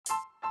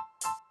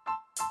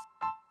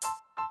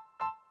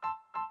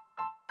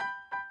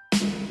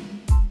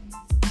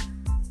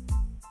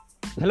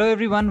Hello,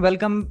 everyone.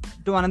 Welcome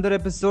to another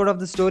episode of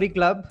the Story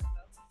Club.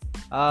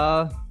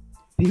 Uh,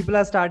 People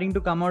are starting to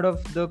come out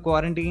of the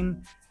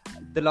quarantine.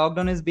 The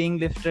lockdown is being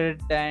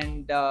lifted,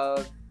 and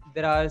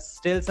there are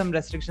still some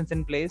restrictions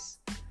in place.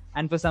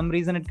 And for some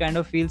reason, it kind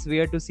of feels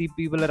weird to see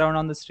people around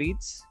on the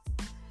streets.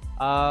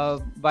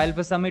 While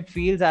for some, it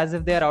feels as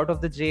if they are out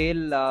of the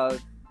jail.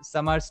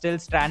 Some are still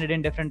stranded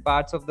in different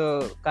parts of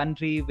the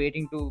country,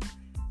 waiting to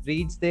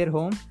reach their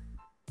home.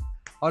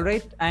 All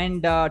right,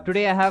 and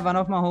today I have one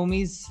of my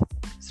homies,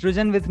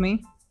 Srujan, with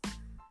me.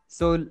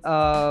 So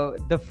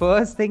the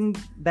first thing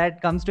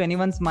that comes to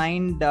anyone's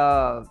mind,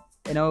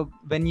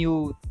 when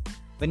you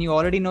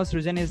already know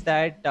Srujan, is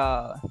that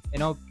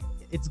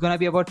it's gonna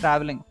be about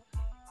traveling.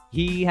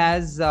 He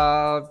has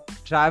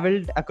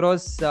traveled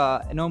across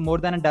more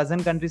than a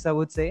dozen countries, I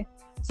would say.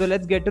 So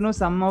let's get to know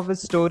some of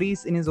his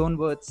stories in his own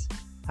words.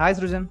 Hi,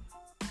 Srujan.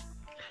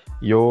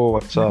 Yo,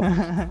 what's up?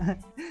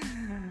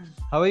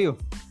 How are you?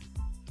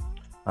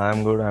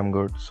 I'm good, I'm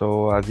good.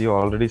 So, as you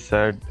already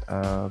said,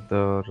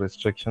 the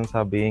restrictions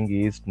are being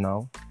eased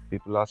now.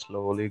 People are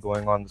slowly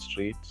going on the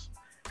streets.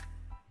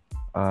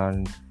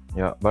 And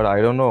yeah, but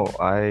I don't know.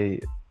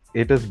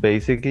 It is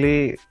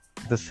basically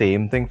the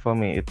same thing for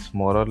me. It's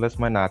more or less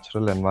my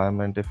natural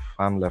environment if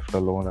I'm left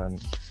alone and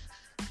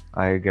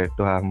I get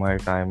to have my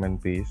time in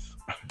peace.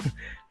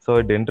 So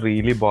it didn't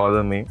really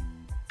bother me.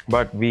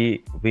 But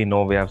we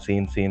know, we have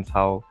seen scenes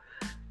how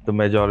the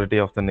majority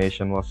of the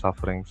nation was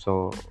suffering,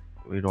 so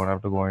we don't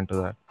have to go into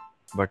that.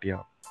 But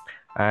yeah,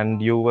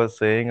 and you were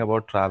saying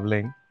about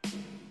traveling.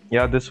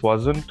 Yeah, this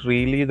wasn't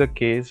really the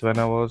case when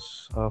I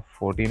was a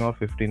 14 or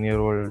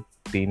 15-year-old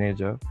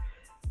teenager.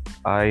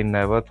 I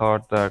never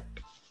thought that,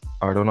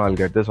 I don't know, I'll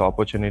get this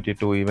opportunity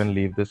to even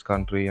leave this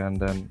country and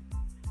then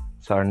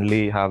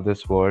suddenly have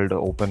this world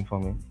open for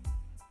me.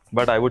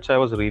 But I would say I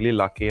was really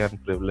lucky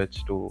and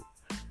privileged to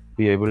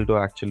be able to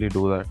actually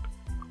do that.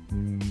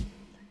 Mm,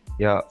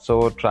 yeah,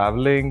 so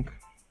traveling,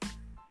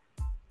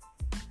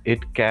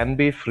 it can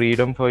be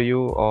freedom for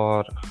you,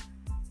 or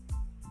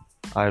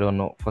I don't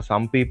know, for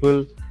some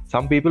people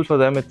for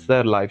them it's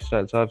their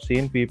lifestyle. So I've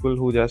seen people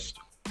who just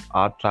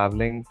are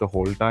traveling the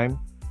whole time,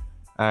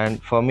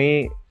 and for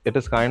me it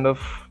is kind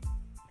of,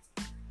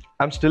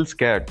 I'm still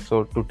scared.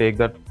 So to take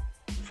that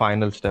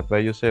final step where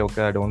you say,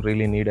 okay, I don't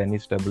really need any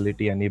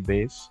stability, any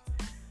base,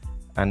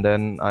 and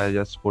then I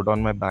just put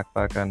on my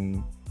backpack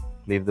and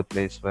leave the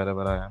place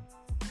wherever I am.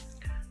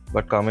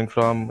 But coming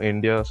from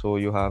India, so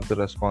you have the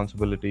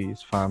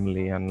responsibilities,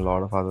 family, and a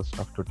lot of other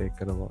stuff to take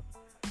care of.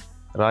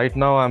 Right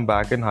now, I'm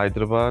back in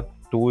Hyderabad.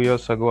 2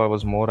 years ago, I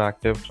was more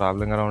active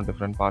traveling around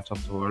different parts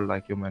of the world,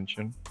 like you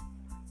mentioned.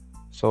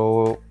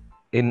 So,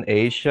 in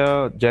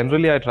Asia,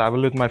 generally, I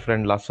travel with my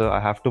friend Lassa.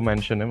 I have to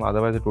mention him,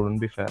 otherwise, it wouldn't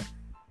be fair.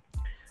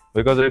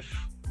 Because if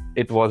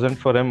it wasn't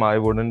for him, I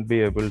wouldn't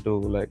be able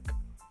to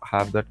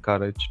have that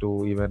courage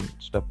to even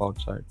step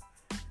outside.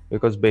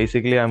 Because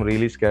basically, I'm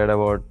really scared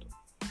about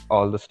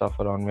all the stuff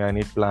around me. I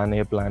need plan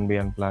A, plan B,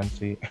 and plan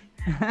C.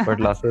 But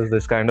Lassa is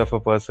this kind of a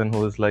person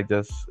who is like,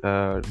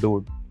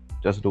 dude,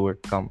 just do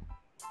it. Come,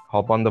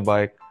 hop on the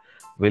bike.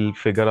 We'll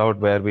figure out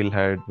where we'll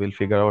head. We'll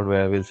figure out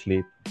where we'll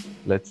sleep.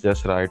 Let's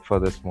just ride for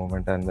this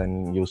moment, and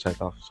then you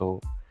set off.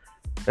 So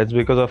it's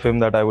because of him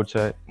that I would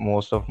say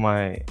most of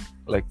my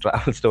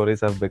travel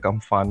stories have become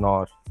fun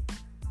or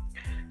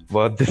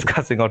worth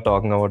discussing or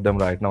talking about them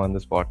right now on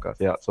this podcast.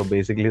 Yeah. So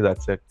basically,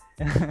 that's it.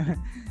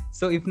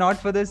 So if not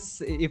for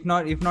this, if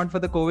not for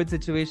the COVID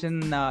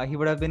situation, he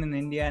would have been in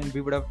India and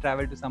we would have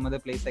traveled to some other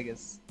place, I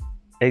guess.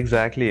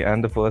 Exactly.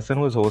 And the person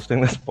who's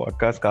hosting this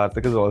podcast,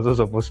 Karthik, is also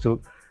supposed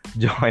to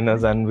join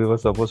us, and we were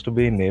supposed to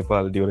be in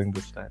Nepal during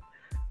this time.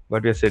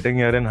 But we're sitting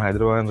here in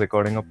Hyderabad and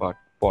recording a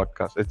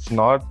podcast. It's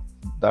not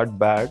that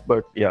bad,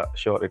 but yeah,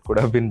 sure, it could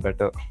have been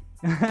better.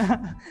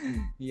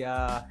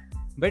 Yeah,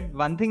 but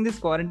one thing this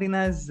quarantine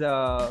has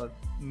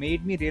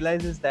made me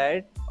realize is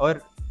that,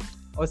 or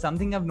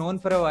something I've known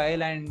for a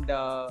while, and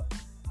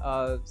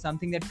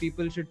something that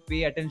people should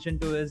pay attention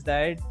to is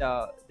that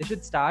they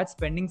should start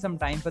spending some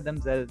time for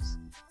themselves.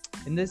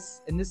 In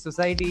this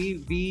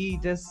society, we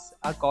just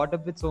are caught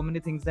up with so many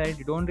things that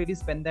you don't really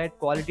spend that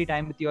quality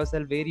time with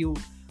yourself, where you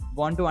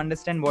want to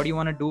understand what you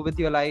want to do with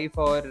your life,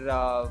 or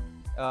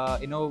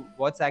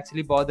what's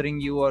actually bothering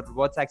you, or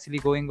what's actually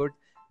going good,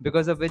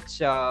 because of which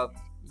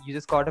you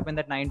just caught up in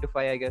that 9 to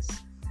 5, I guess.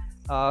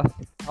 uh,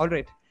 all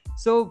right.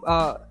 So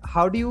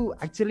how do you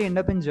actually end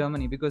up in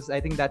Germany? Because I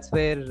think that's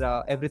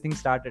where everything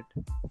started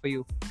for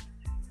you.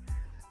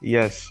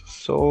 Yes.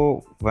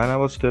 So when I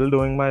was still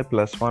doing my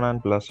 +1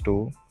 and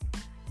 +2,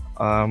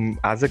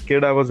 as a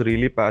kid, I was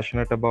really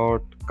passionate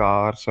about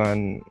cars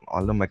and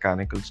all the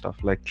mechanical stuff,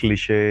 like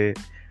cliche.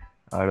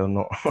 I don't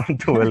know,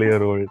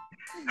 12-year-old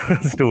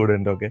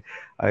student. Okay,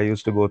 I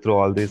used to go through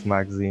all these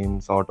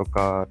magazines,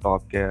 Autocar,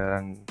 Top Gear,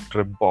 and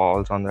trip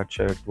balls on that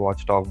shit.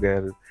 Watch Top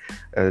Gear,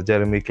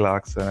 Jeremy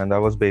Clarkson, and that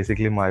was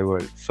basically my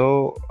world.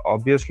 So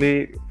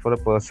obviously, for a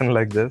person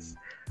like this,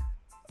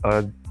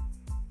 a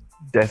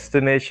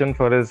destination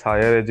for his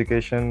higher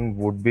education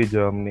would be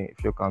Germany.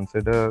 If you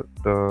consider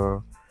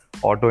the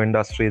auto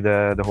industry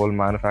there, the whole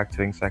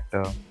manufacturing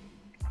sector.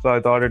 So I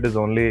thought it is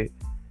only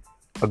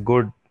a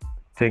good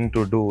thing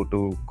to do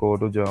to go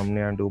to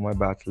Germany and do my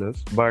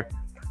bachelor's. But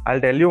I'll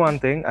tell you one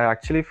thing. I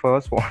actually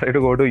first wanted to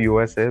go to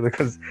USA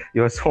because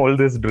you were sold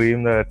this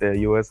dream that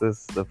US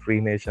is the free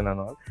nation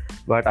and all.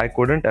 But I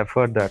couldn't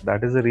afford that.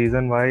 That is the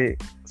reason why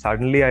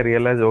suddenly I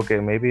realized, okay,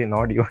 maybe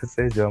not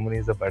USA, Germany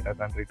is a better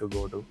country to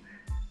go to.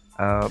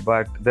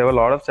 But there were a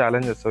lot of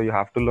challenges. So you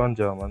have to learn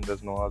German.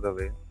 There's no other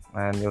way.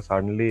 And you're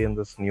suddenly in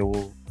this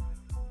new,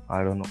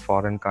 I don't know,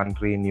 foreign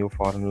country, new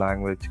foreign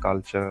language,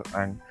 culture.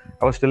 And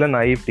I was still a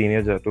naive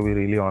teenager, to be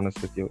really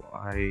honest with you.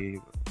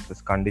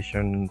 This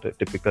conditioned,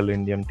 typical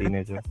Indian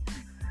teenager,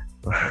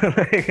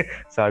 like,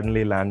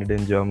 suddenly landed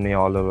in Germany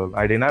all over.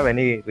 I didn't have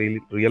any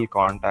real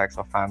contacts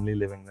or family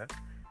living there.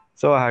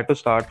 So I had to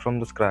start from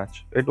the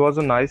scratch. It was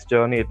a nice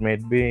journey. It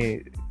made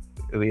me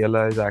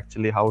realize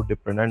actually how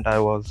dependent I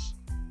was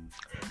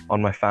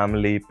on my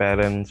family,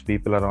 parents,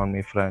 people around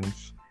me,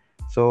 friends.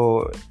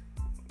 So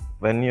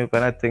when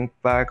I think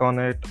back on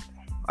it,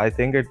 I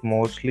think it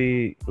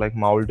mostly like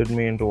molded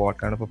me into what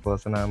kind of a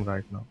person I am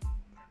right now.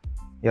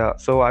 Yeah,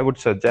 so I would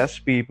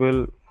suggest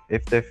people,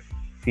 if they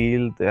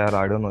feel they are,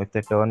 I don't know, if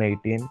they turn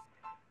 18,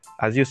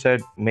 as you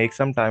said, make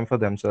some time for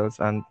themselves,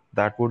 and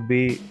that would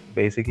be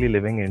basically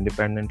living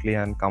independently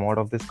and come out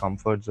of this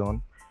comfort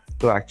zone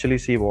to actually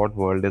see what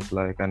world is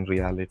like and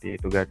reality,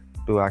 to get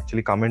to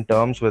actually come in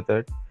terms with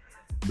it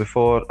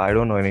before, I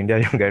don't know, in India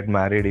you get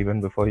married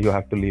even before you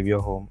have to leave your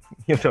home.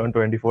 You turn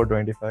 24,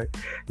 25,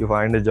 you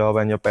find a job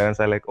and your parents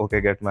are like, okay,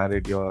 get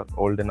married, you're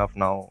old enough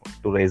now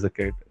to raise a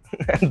kid.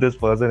 And this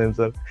person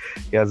himself,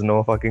 he has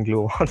no fucking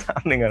clue what's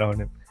happening around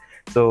him.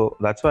 So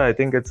that's why I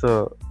think it's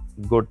a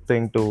good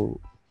thing to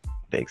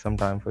take some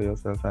time for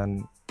yourself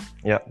and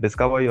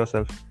discover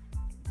yourself.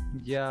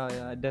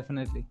 Yeah,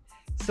 definitely.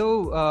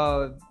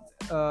 So,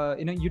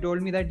 you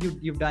told me that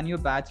you've done your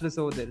bachelor's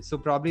over there. So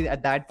probably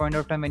at that point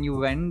of time when you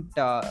went,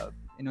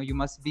 you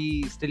must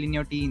be still in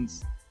your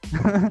teens.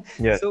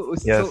 Yes, So,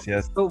 yes,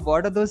 yes. so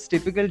what are those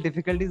typical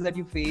difficulties that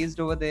you faced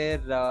over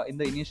there in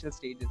the initial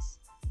stages?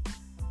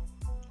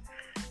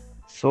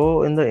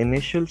 So in the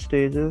initial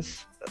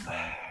stages,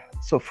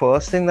 so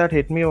first thing that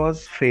hit me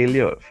was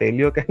failure.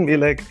 Failure can be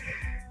like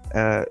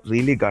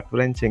really gut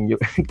wrenching.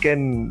 It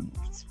can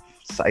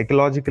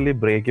psychologically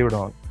break you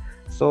down.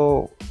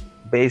 So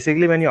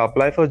basically, when you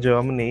apply for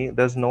Germany,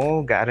 there's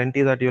no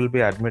guarantee that you'll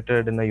be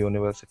admitted in a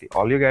university.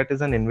 All you get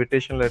is an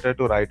invitation letter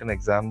to write an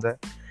exam there,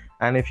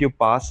 and if you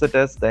pass the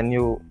test, then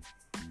you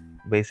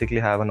basically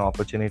have an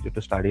opportunity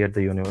to study at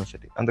the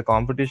university. And the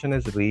competition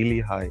is really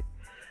high.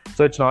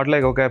 So it's not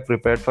like, okay, I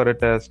prepared for a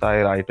test,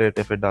 I write it.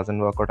 If it doesn't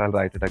work out, I'll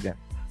write it again.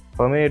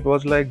 For me, it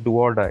was like do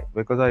or die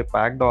because I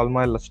packed all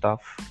my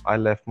stuff. I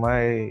left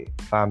my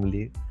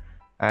family,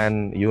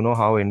 and you know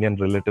how Indian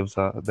relatives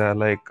are. They're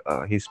like,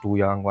 he's too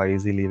young. Why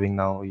is he leaving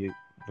now?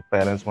 The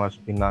parents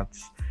must be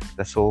nuts.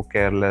 They're so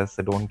careless.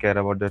 They don't care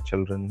about their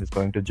children. He's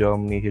going to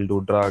Germany. He'll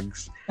do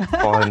drugs,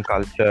 foreign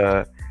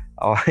culture.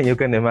 Or you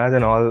can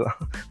imagine all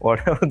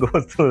whatever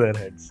goes through their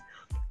heads.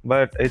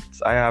 But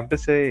I have to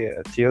say,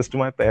 cheers to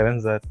my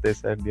parents that they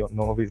said,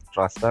 no, we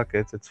trust our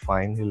kids. It's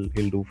fine.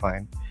 He'll do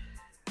fine.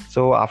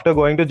 So after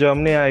going to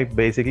Germany, I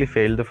basically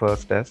failed the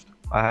first test.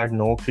 I had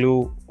no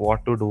clue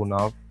what to do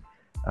now.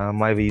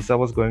 My visa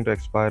was going to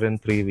expire in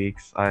 3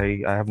 weeks.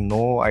 I have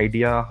no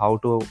idea how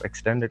to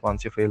extend it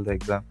once you fail the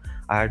exam.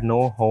 I had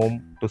no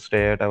home to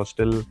stay at. I was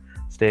still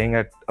staying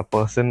at a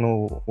person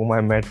whom I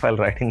met while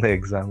writing the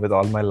exam with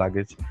all my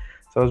luggage.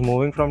 So I was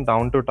moving from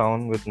town to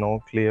town with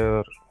no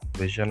clear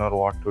vision or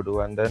what to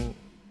do. And then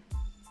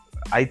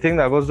I think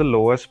that was the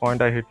lowest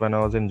point I hit when I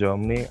was in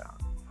Germany.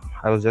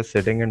 I was just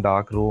sitting in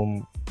dark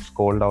room, it's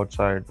cold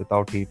outside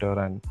without heater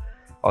and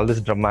all this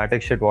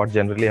dramatic shit what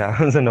generally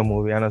happens in a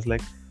movie. And I was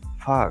like,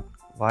 fuck,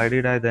 why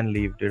did I then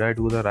leave? Did I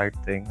do the right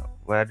thing?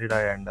 Where did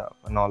I end up?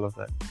 And all of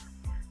that.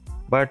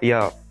 But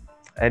yeah,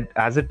 and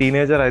as a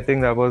teenager, I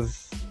think that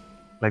was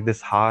like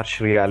this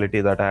harsh reality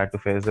that I had to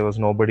face. There was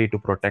nobody to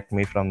protect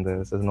me from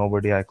this. There's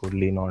nobody I could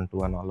lean on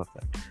to and all of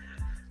that.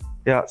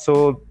 Yeah,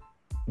 so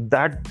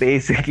that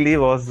basically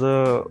was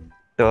the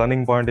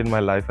turning point in my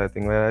life, I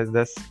think, where I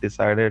just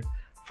decided,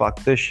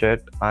 fuck this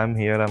shit. I'm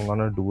here. I'm going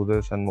to do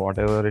this, and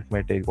whatever it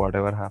may take,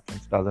 whatever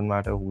happens, doesn't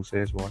matter who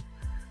says what.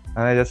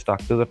 And I just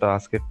stuck to the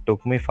task. It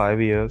took me 5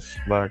 years,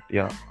 but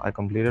yeah, I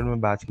completed my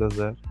bachelor's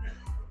there,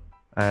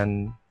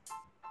 and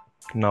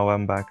now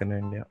I'm back in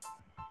India.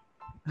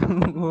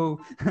 Whoa.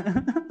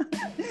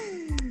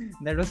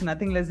 That was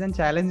nothing less than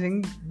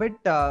challenging. But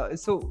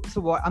so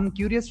what, I'm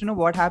curious to know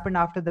what happened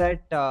after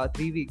that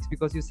 3 weeks,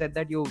 because you said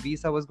that your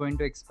visa was going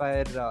to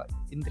expire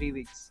in 3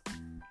 weeks.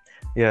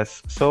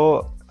 Yes.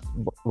 So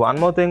one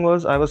more thing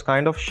was I was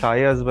kind of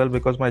shy as well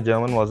because my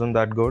German wasn't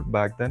that good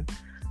back then.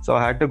 So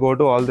I had to go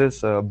to all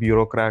these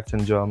bureaucrats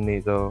in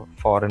Germany, the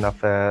foreign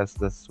affairs,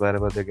 this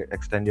wherever they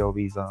extend your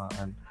visa,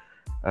 and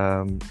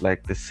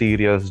like the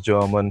serious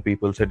German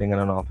people sitting in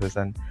an office.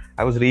 And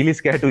I was really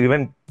scared to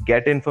even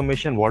get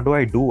information. What do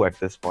I do at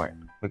this point?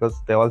 Because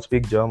they all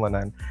speak German,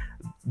 and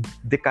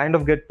they kind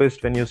of get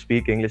pissed when you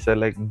speak English. They're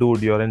like,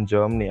 dude, you're in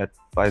Germany.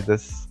 By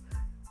this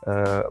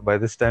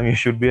time, you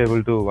should be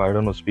able to, I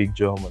don't know, speak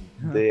German.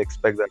 They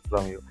expect that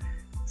from you.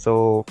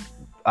 So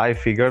I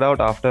figured out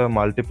after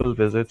multiple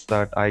visits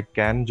that I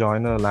can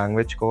join a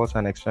language course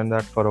and extend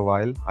that for a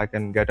while. I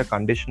can get a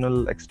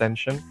conditional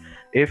extension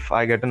if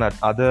I get an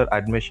other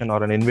admission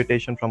or an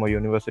invitation from a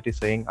university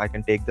saying I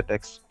can take the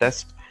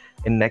test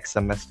in next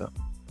semester.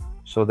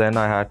 So then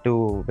I had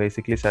to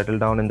basically settle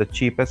down in the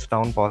cheapest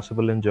town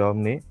possible in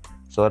Germany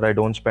so that I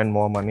don't spend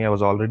more money. I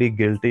was already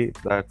guilty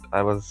that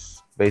I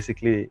was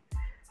basically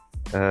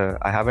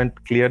I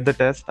haven't cleared the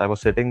test. I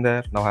was sitting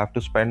there. Now I have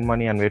to spend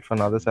money and wait for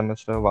another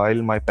semester while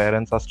my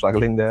parents are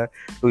struggling there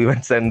to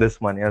even send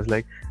this money. I was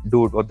like,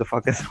 dude, what the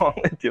fuck is wrong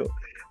with you?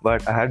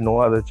 But I had no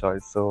other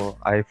choice. So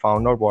I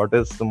found out what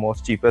is the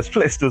most cheapest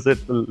place to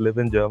live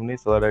in Germany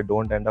so that I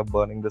don't end up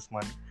burning this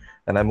money.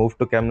 And I moved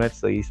to Chemnitz,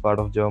 the east part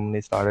of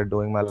Germany, started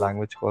doing my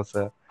language course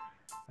there.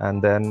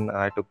 And then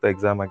I took the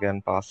exam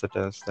again, passed the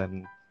test,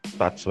 and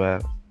that's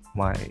where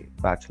my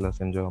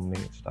bachelor's in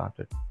Germany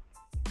started.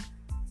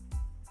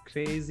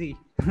 Crazy.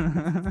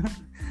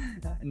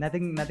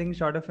 Nothing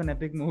short of an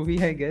epic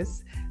movie, I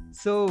guess.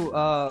 So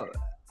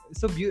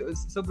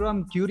bro,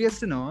 I'm curious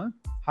to know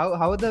how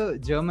are the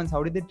Germans,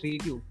 how did they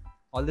treat you,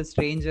 all the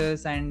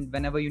strangers, and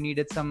whenever you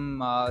needed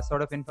some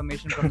sort of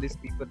information from these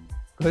people,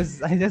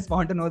 because I just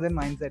want to know their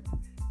mindset.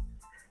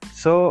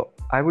 So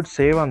I would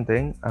say one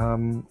thing,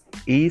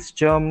 East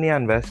Germany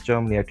and West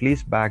Germany, at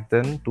least back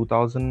then,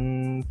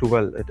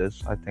 2012 it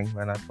is, I think,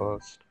 when I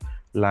first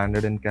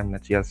landed in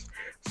Chemnitz. Yes.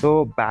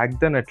 So back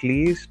then, at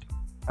least,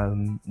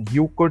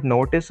 you could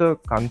notice a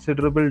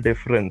considerable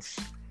difference.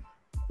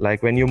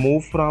 Like when you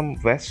move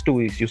from west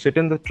to east, you sit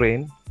in the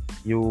train,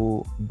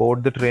 you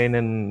board the train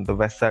in the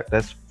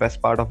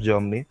west part of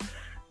Germany.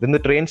 Then the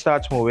train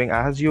starts moving.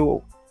 As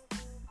you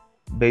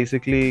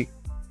basically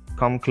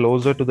come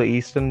closer to the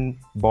eastern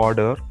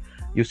border,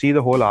 you see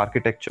the whole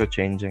architecture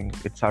changing.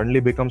 It suddenly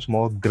becomes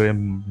more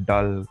grim,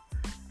 dull,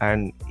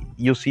 and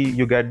you see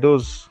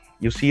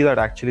that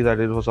actually that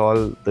it was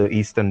all the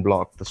Eastern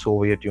Bloc, the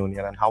Soviet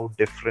Union, and how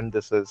different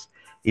this is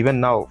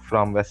even now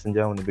from Western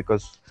Germany,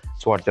 because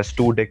it's what, just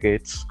 2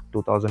 decades,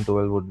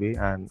 2012 would be,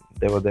 and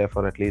they were there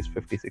for at least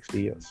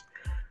 50-60 years.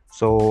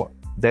 So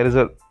there is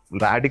a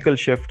radical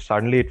shift.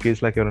 Suddenly it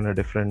feels like you're in a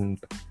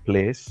different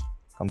place.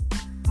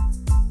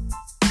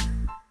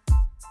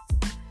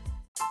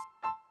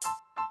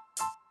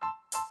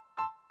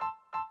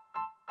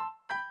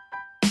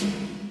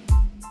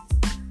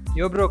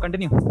 Yo bro,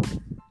 continue.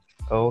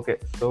 Okay,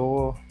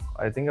 so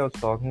I think I was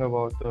talking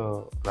about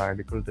the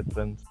radical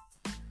difference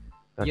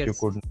that you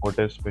could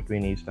notice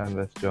between East and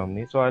West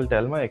Germany. So I'll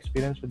tell my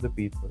experience with the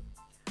people.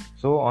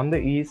 So on the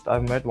East,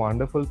 I've met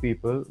wonderful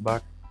people,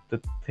 but the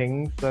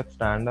things that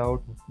stand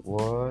out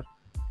were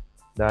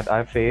that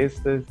I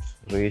faced this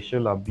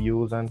racial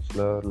abuse and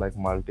slur like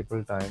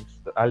multiple times.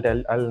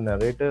 I'll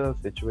narrate a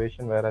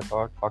situation where I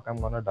thought, fuck, I'm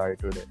gonna die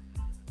today.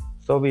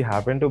 So we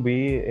happened to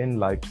be in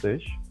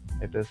Leipzig.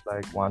 It is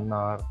like 1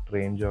 hour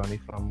train journey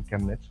from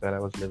Chemnitz, where I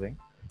was living.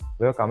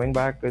 We were coming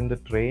back in the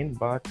train,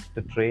 but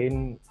the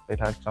train, it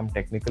had some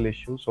technical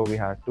issues, so we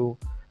had to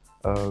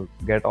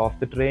get off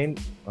the train,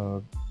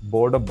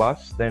 board a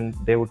bus, then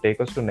they would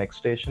take us to next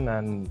station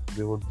and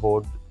we would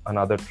board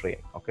another train.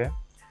 Okay,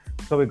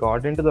 so we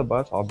got into the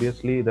bus.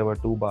 Obviously there were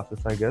 2 buses,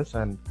 I guess,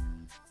 and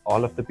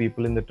all of the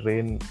people in the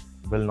train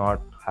will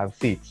not have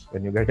seats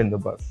when you get in the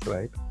bus,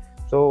 right?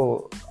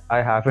 So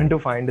I happened to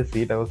find a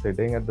seat. I was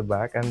sitting at the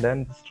back, and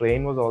then this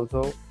train was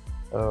also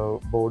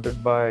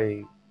boarded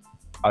by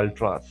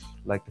ultras,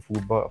 like the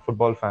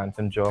football fans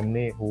in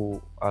Germany,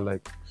 who are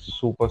like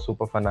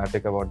super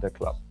fanatic about their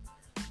club.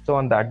 So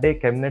on that day,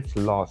 Chemnitz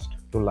lost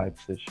to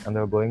Leipzig, and they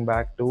were going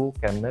back to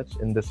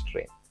Chemnitz in this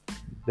train.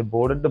 They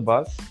boarded the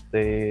bus.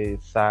 They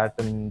sat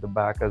in the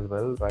back as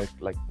well, right,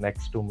 like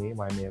next to me,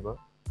 my neighbor.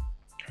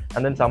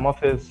 And then some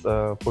of his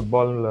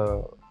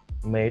football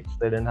mates,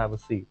 they didn't have a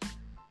seat.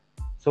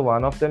 So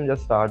one of them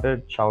just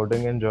started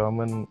shouting in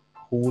German,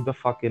 "Who the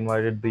fuck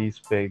invited these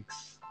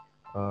pigs?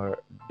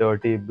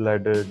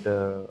 Dirty-blooded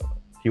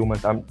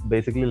humans." I'm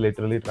basically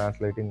literally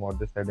translating what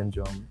they said in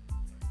German.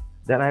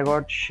 Then I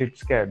got shit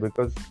scared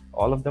because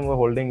all of them were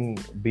holding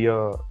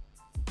beer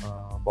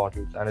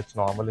bottles, and it's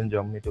normal in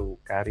Germany to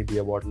carry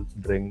beer bottles,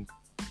 drink.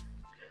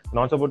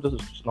 Not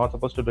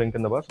supposed to drink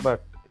in the bus,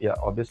 but yeah,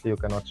 obviously you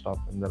cannot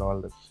stop them. They're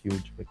all this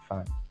huge big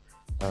fan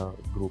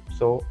group.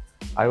 So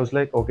I was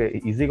like, okay,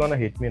 is he gonna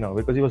hit me now?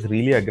 Because he was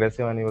really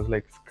aggressive and he was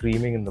like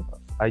screaming in the bus.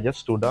 I just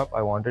stood up.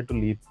 I wanted to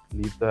leave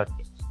that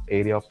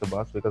area of the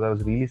bus because I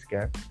was really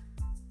scared.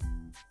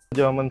 The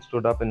German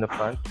stood up in the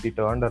front. He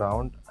turned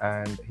around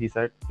and he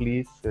said,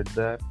 "Please sit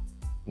there.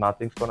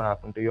 Nothing's gonna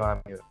happen to you.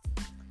 I'm here."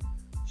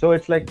 So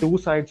it's like 2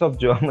 sides of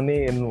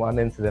Germany in one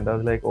incident. I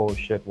was like, oh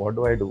shit, what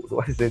do I do?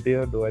 Do I sit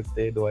here? Do I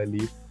stay? Do I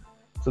leave?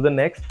 So the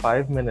next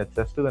 5 minutes,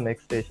 just to the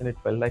next station, it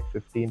felt like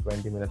 15,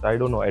 20 minutes. I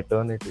don't know,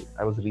 eternity.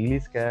 I was really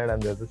scared,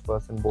 and there's this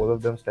person, both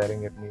of them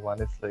staring at me. One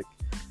is like,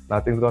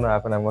 nothing's gonna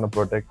happen, I'm gonna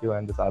protect you.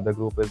 And this other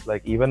group is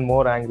like even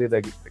more angry,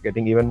 they're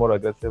getting even more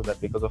aggressive that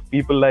because of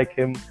people like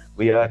him,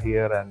 we are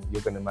here, and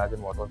you can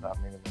imagine what was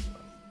happening in the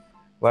bus.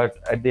 But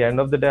at the end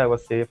of the day, I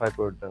was safe. I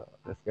could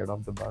just get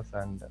off the bus,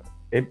 and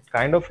it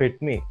kind of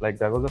hit me. Like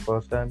that was the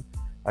first time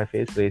I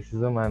faced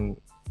racism, and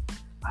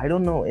I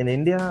don't know. In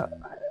India,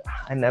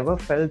 I never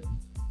felt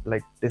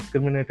like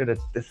discriminated at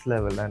this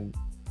level, and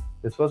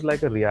this was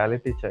like a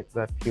reality check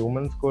that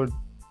humans could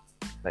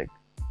like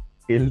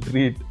ill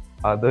treat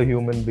other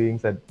human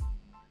beings at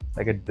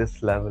like at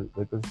this level,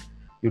 because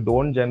you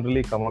don't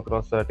generally come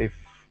across that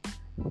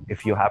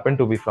if you happen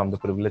to be from the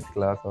privileged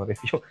class, or if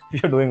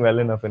you're doing well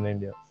enough in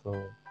India. So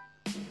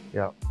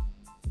yeah.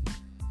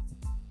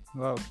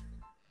 Wow.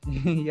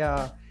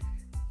 Yeah,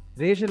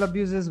 racial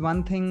abuse is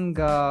one thing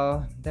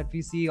that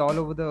we see all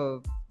over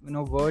the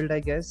world, I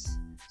guess.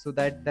 So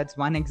that's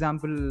one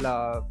example,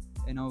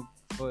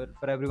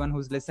 for everyone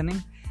who's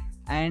listening.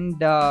 And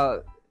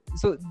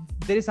so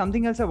there is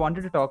something else I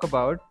wanted to talk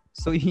about.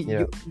 So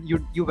Yeah.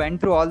 you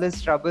went through all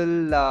this trouble.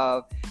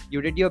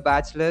 You did your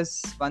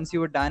bachelor's. Once you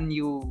were done,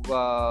 you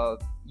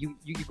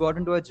got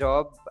into a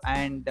job,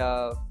 and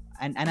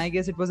I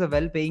guess it was a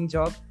well-paying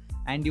job,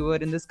 and you were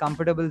in this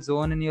comfortable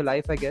zone in your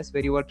life, I guess,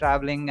 where you were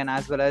traveling, and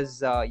as well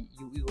as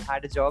you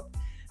had a job.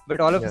 But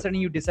all of a Yeah. sudden,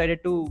 you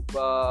decided to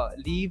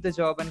leave the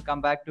job and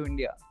come back to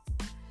India,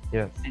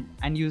 Yes.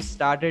 and you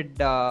started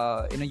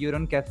your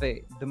own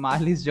cafe, the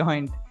Marley's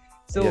Joint.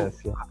 So Yes.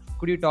 Yeah.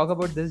 could you talk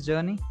about this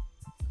journey?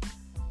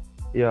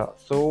 Yeah.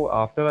 So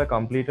after I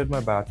completed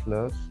my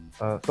bachelor's,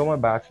 so my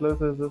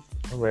bachelor's is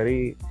it's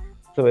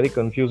a very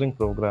confusing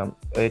program.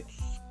 It's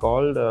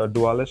called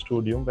Duale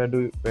Studium,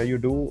 where you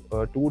do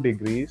 2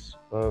 degrees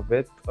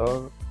with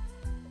a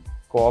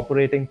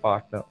cooperating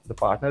partner. The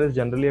partner is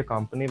generally a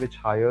company which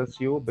hires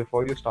you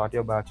before you start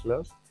your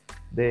bachelor's.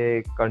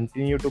 They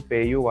continue to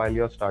pay you while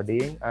you're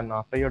studying, and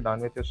after you're done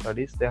with your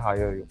studies, they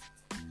hire you.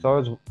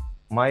 So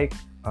my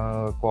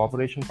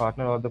cooperation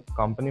partner, or the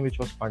company which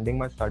was funding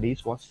my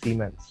studies, was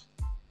Siemens.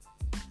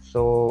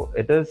 So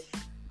it is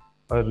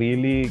a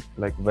really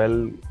like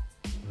well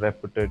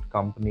reputed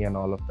company and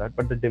all of that.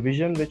 But the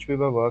division which we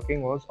were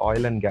working was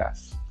oil and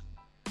gas.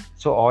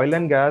 So oil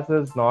and gas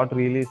is not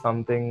really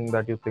something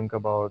that you think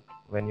about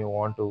when you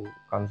want to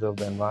conserve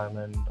the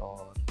environment,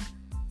 or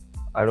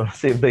I don't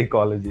save the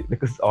ecology,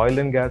 because oil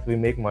and gas, we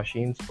make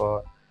machines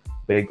for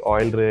big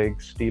oil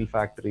rigs, steel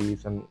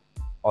factories, and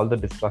all the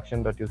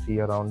destruction that you see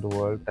around the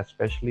world,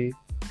 especially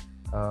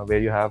where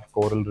you have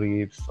coral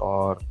reefs,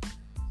 or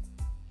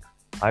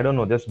I don't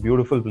know, just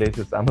beautiful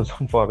places,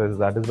 Amazon forest.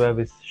 That is where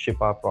we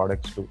ship our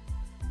products to.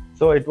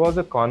 So it was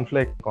a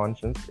conflict of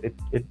conscience. It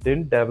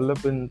didn't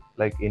develop in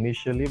like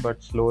initially,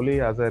 but slowly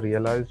as I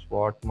realized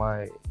what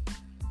my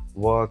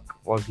work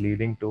was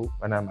leading to,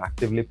 when I'm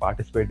actively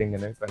participating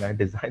in it, when I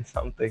design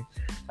something,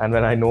 and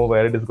when I know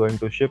where it is going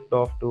to ship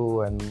off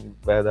to, and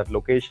where that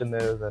location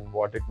is, and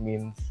what it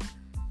means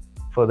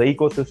for the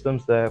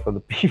ecosystems there, for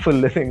the people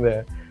living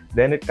there,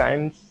 then it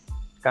kind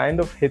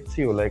of hits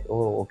you like,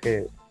 oh,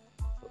 okay,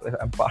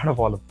 I'm part of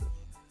all of this.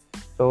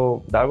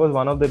 So that was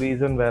one of the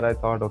reasons where I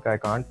thought, okay, I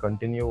can't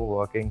continue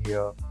working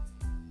here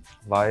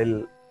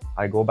while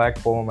I go back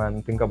home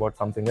and think about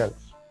something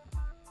else.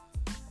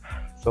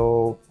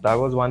 So that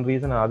was one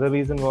reason. Another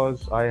reason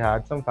was I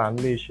had some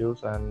family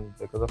issues, and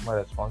because of my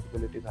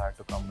responsibilities, I had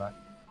to come back.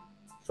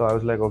 So I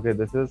was like, okay,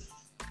 this is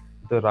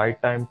the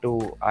right time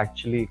to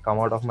actually come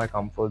out of my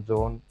comfort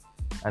zone,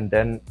 and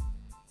then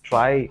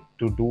try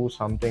to do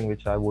something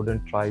which I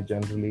wouldn't try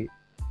generally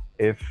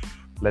if,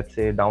 let's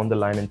say, down the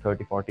line in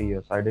 30, 40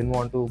 years. I didn't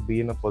want to be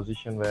in a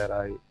position where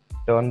I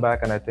turn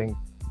back and I think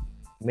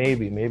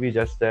maybe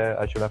just there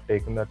I should have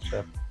taken that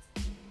step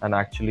and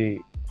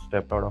actually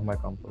stepped out of my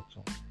comfort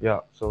zone. Yeah,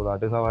 so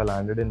that is how I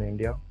landed in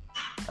India.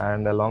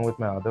 And along with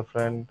my other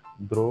friend,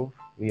 Dhruv,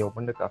 we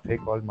opened a cafe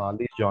called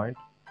Marley's Joint.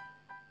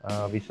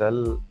 We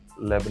sell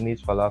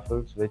Lebanese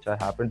falafels, which I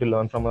happened to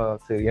learn from a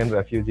Syrian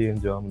refugee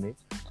in Germany.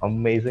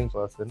 Amazing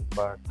person,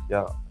 but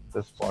yeah,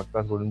 this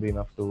podcast wouldn't be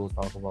enough to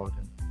talk about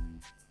him.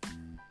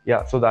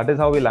 Yeah, so that is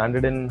how we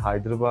landed in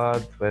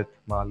Hyderabad with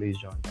Marley's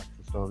Joint. That's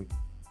the story.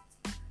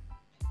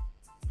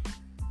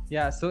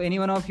 Yeah, so any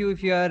one of you,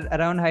 if you are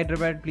around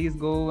Hyderabad, please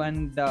go ahead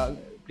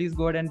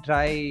and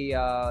try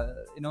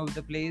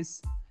the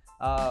place.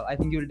 I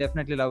think you'll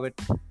definitely love it.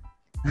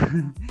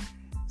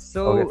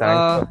 So Okay,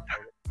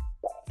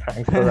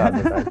 thanks for the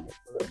advertisement.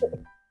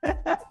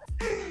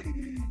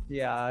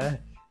 yeah,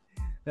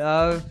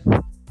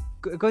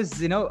 because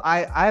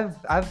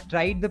I've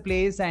tried the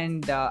place,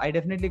 and I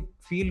definitely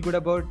feel good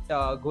about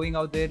going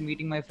out there,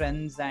 meeting my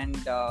friends, and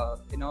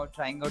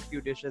trying out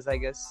few dishes, I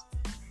guess.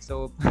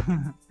 So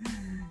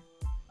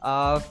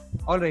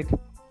all right.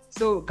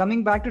 So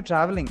coming back to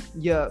traveling,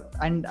 yeah,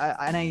 and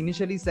I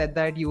initially said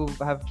that you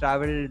have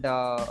traveled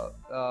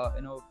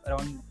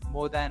around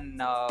more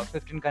than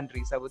 15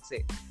 countries, I would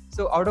say.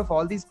 So out of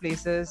all these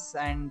places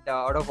and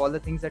out of all the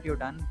things that you've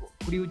done,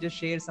 could you just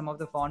share some of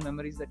the fond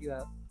memories that you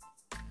have?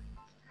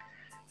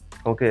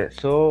 Okay,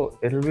 so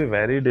it'll be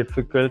very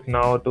difficult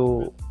now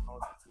to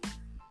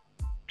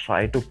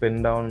try to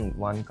pin down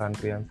one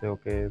country and say,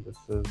 okay, this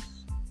is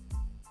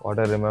what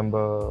I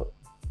remember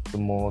the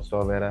most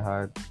or where I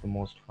had the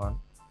most fun.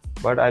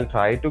 But I'll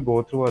try to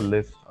go through a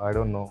list. I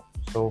don't know.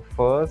 So,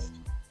 first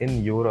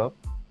in Europe,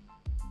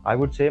 I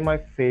would say my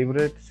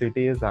favorite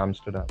city is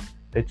Amsterdam.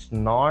 It's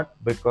not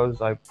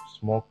because I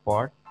smoke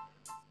pot,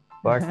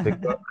 but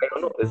because I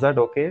don't know. Is that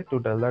okay to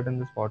tell that in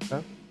this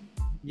podcast?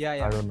 Yeah, I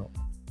yeah. don't know.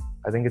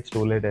 I think it's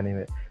too late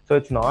anyway. So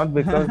it's not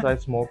because I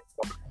smoke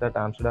pot that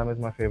Amsterdam is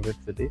my favorite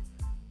city,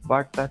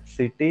 but that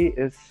city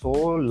is so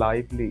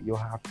lively. You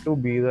have to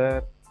be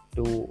there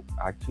to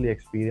actually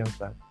experience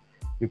that.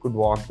 You could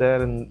walk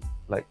there in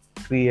like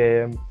 3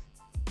 a.m.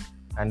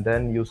 and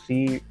then you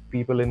see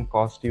people in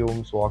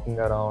costumes walking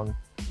around,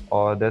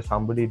 or there's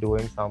somebody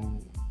doing some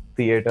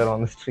theater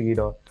on the street,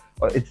 or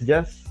it's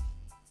just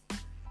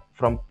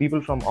from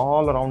people from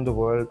all around the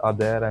world are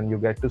there, and you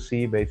get to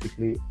see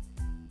basically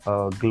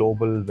a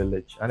global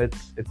village, and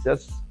it's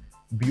just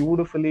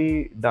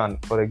beautifully done.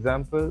 For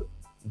example,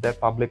 their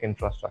public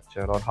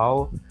infrastructure or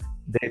how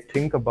they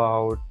think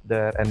about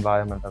their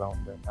environment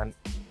around them, and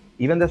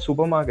even their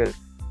supermarket.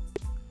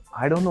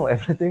 I don't know,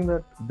 everything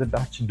that the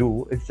Dutch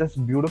do is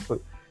just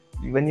beautiful.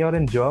 When you're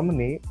in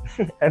Germany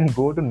and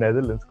go to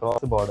Netherlands, cross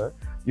the border,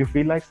 you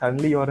feel like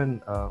suddenly you're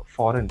in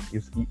foreign.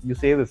 You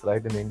say this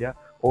right in India.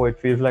 Oh, it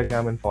feels like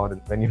I'm in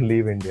foreign when you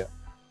leave India.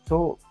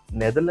 So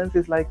Netherlands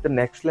is like the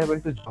next level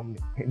to Germany.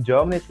 In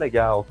Germany, it's like,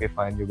 yeah, okay,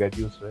 fine, you get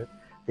used to it.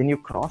 Then you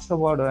cross the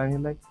border and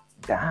you're like,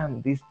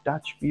 damn, these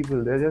Dutch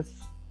people, they're just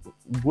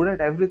good at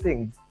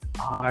everything.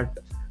 Art,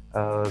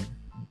 uh,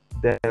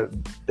 their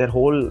their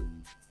whole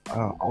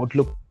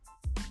outlook,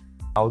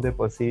 how they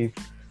perceive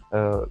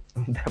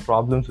their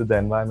problems with the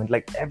environment,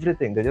 like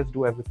everything. They just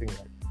do everything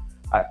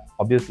right.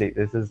 Obviously,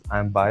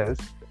 I'm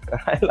biased.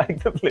 I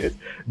like the place.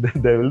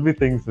 There will be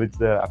things which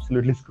they're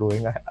absolutely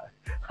screwing.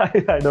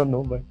 I don't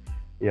know, but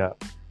yeah.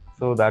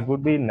 So that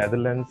would be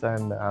Netherlands,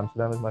 and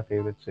Amsterdam is my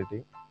favorite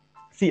city.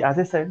 See, as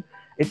I said,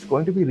 it's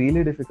going to be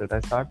really difficult. I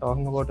start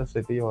talking about a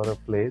city or a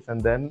place,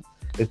 and then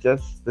it's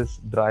just this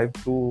drive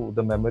through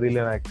the memory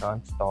lane. I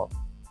can't stop.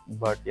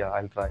 But yeah,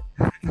 I'll try.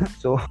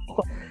 So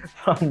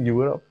from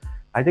Europe,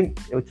 I think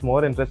it's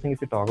more interesting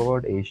if you talk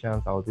about Asia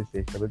and Southeast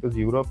Asia, because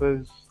Europe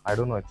is, I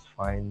don't know, it's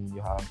fine.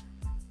 You have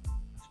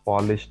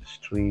polished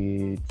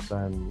streets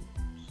and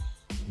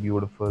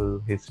beautiful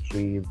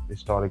history,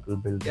 historical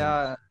buildings.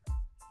 Yeah,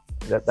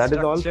 That is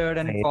all structured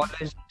and fine.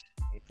 polished.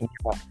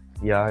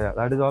 Yeah,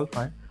 that is all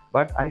fine.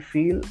 But I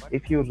feel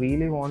if you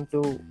really want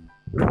to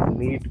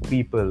meet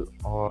people,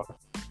 or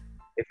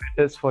if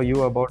it is for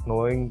you about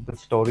knowing the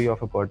story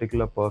of a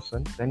particular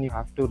person, then you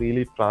have to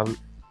really travel.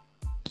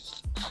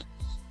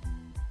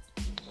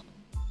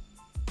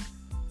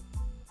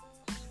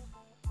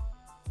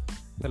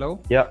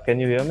 Hello? Yeah, can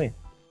you hear me?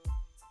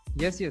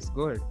 Yes, yes,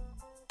 go ahead.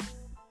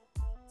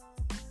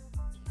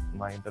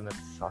 My internet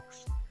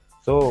sucks.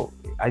 So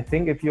I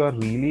think if you are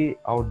really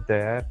out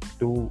there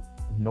to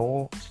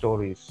know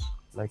stories,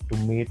 like to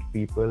meet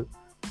people,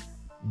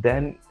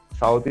 then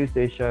Southeast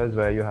Asia is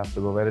where you have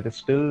to go, where it is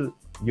still,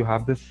 you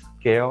have this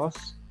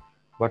chaos,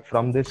 but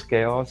from this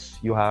chaos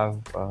you have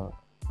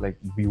like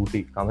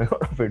beauty coming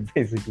out of it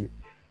basically.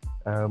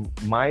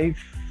 My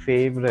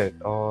favorite,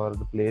 or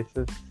the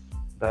places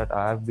that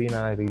I've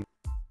been,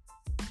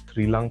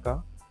 Sri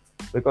Lanka,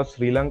 because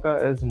Sri Lanka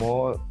is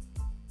more,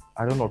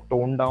 I don't know,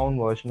 toned down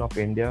version of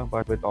India,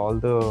 but with all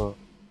the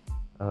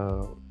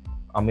uh,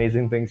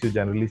 amazing things you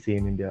generally see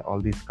in India, all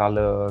these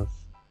colors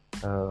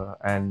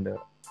and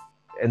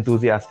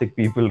enthusiastic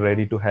people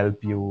ready to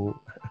help you,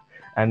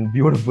 and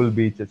beautiful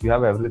beaches. You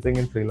have everything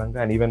in Sri Lanka,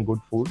 and even good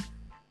food,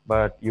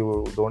 but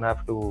you don't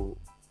have to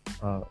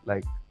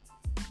like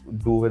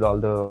do with all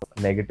the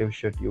negative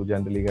shit you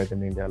generally get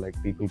in India, like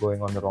people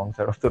going on the wrong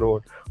side of the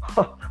road,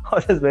 or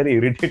just very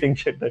irritating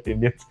shit that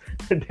Indians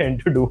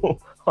tend to do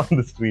on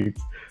the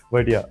streets.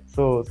 But yeah,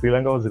 so Sri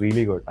Lanka was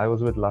really good. I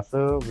was with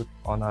Lassa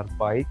on our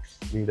bikes.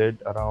 We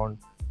did around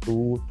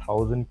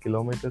 2,000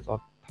 kilometers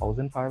or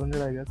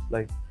 1,500, I guess,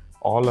 like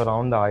all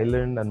around the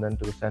island, and then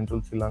to the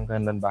central Sri Lanka,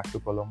 and then back to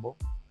Colombo.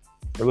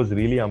 It was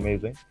really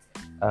amazing.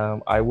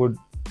 I would,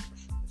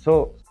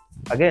 so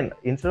again,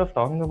 instead of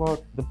talking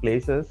about the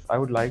places, I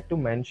would like to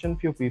mention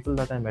few people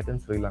that I met in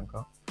Sri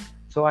Lanka.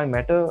 So I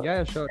met a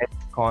Yeah, sure.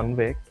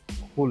 ex-convict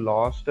who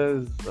lost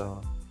his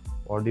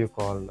what do you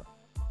call,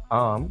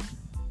 arm,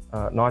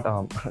 not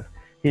arm.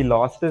 He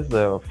lost his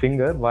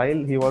finger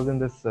while he was in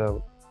this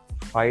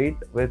fight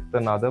with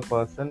another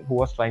person who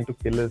was trying to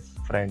kill his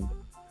friend.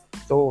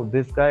 So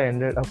this guy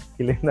ended up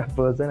killing that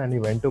person, and he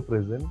went to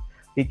prison.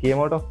 He came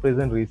out of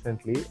prison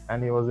recently,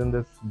 and he was in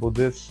this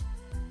Buddhist,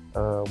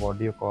 what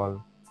do you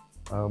call,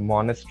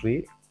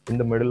 monastery in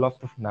the middle of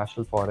the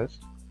national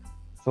forest.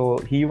 So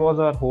he was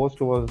our host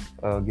who was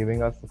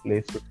giving us a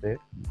place to stay.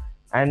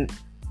 And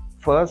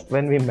first,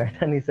 when we met,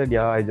 and he said,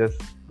 "Yeah, I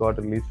just got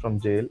released from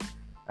jail,"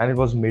 and it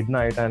was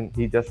midnight, and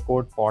he just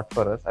scored pot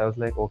for us. I was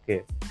like,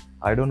 okay,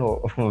 I don't know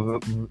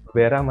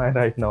where am I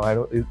right now. I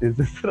don't is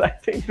this the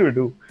right thing to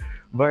do?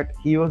 But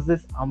he was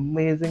this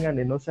amazing and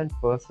innocent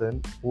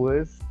person who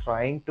is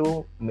trying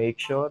to make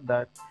sure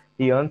that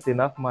he earns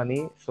enough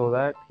money so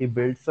that he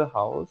builds a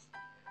house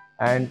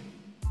and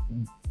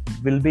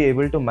will be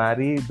able to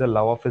marry the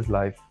love of his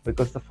life,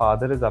 because the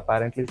father is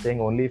apparently saying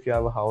only if you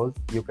have a house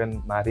you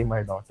can marry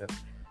my daughter.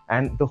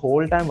 And the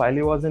whole time while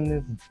he was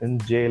in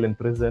jail, in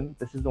prison,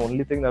 this is the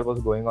only thing that was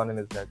going on in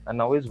his head, and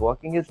now he's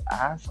working his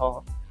ass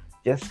off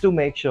just to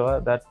make sure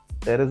that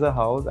there is a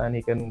house and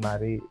he can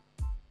marry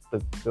the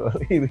girl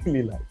he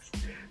really likes.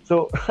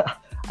 So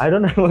I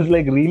don't know, it was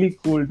like really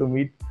cool to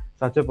meet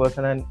such a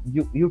person, and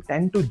you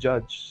tend to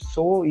judge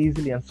so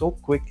easily and so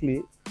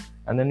quickly,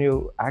 and then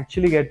you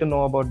actually get to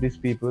know about these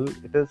people.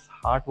 It is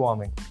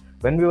heartwarming.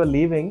 When we were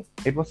leaving,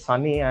 it was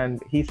sunny,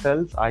 and he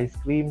sells ice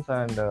creams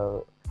and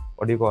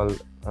what do you call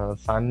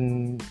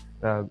sun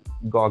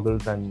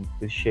goggles and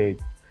this shade.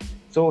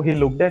 So he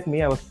looked at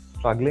me. I was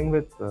struggling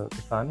with the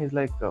sun. He's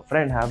like,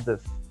 "Friend, have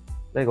this."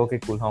 Like, okay,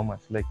 cool. How much?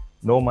 Like,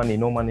 no money,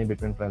 no money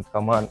between friends.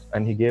 Come on.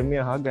 And he gave me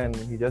a hug and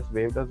he just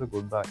waved us a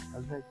goodbye. I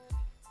was like,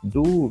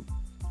 dude,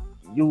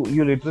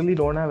 you literally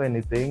don't have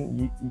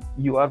anything.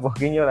 You are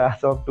working your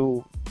ass off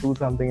to do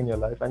something in your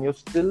life, and you're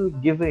still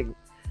giving.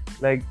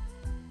 Like,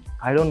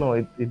 I don't know.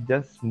 It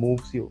just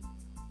moves you.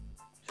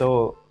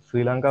 So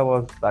Sri Lanka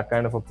was that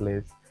kind of a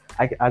place.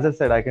 As I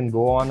said, I can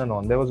go on and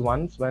on. There was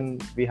once when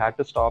we had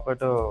to stop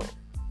at a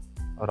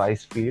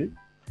rice field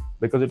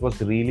because it was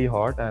really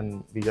hot,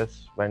 and we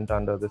just went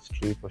under this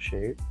tree for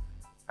shade.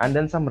 And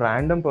then some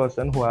random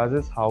person who has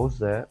his house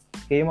there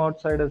came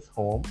outside his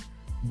home,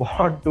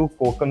 bought two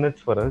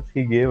coconuts for us.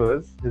 He gave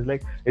us. He's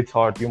like, "It's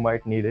hot. You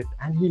might need it,"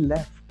 and he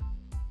left.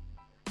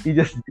 He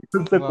just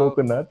gave us the Wow.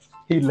 coconuts.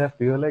 He left.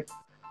 We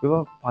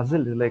were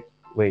puzzled. We're like,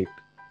 wait,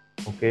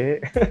 okay,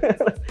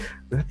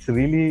 that's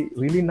really,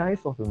 really nice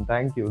of him.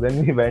 Thank you.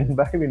 Then we went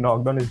back. We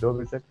knocked on his door.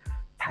 We said,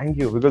 thank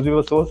you, because we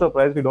were so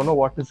surprised. We don't know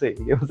what to say.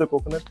 He gave us a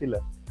coconut. He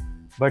left.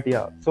 But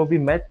yeah, so we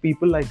met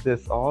people like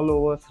this all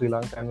over Sri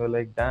Lanka, and we're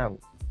like, damn,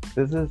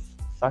 this is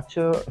such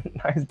a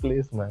nice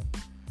place, man.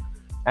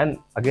 And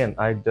again,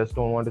 I just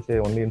don't want to say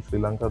only in Sri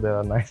Lanka there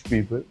are nice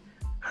people.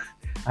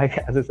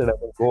 As I said, I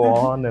can go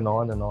on and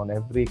on and on.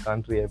 Every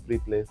country, every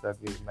place that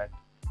we met.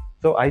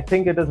 So I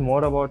think it is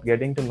more about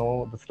getting to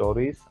know the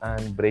stories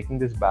and breaking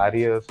these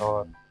barriers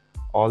or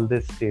all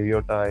these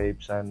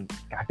stereotypes and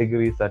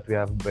categories that we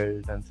have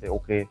built, and say,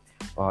 okay,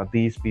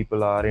 these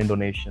people are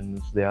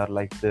Indonesians, they are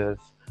like this,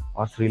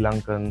 or Sri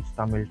Lankans,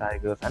 Tamil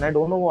Tigers, and I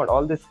don't know what,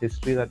 all this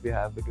history that we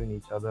have between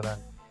each other,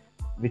 and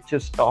which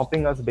is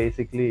stopping us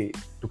basically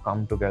to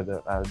come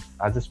together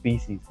as a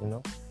species.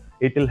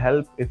 It will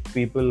help if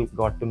people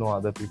got to know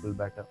other people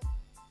better.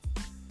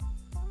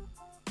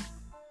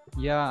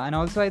 Yeah, and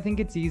also I think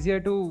it's easier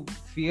to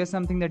fear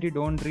something that you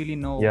don't really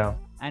know. Yeah.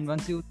 And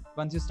once you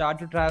start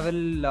to travel,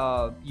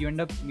 you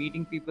end up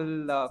meeting people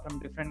from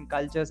different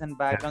cultures and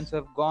backgrounds who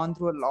have gone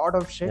through a lot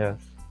of shit, Yes.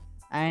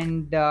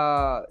 and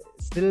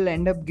still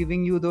end up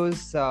giving you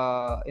those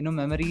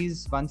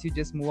memories once you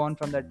just move on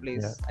from that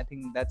place. Yeah. I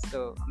think that's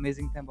the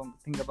amazing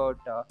thing about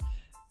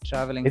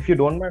traveling. If you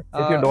don't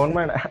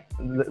mind,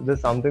 Uh,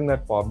 there's something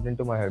that popped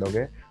into my head.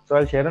 Okay, so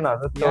I'll share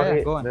another yeah,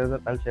 story. go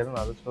on. I'll share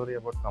another story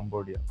about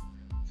Cambodia.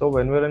 So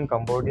when we were in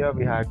Cambodia,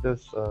 we had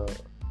this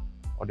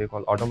what do you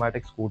call,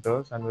 automatic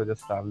scooters, and we were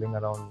just traveling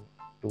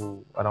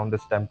around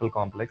this temple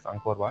complex,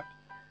 Angkor Wat,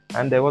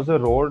 and there was a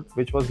road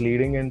which was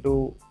leading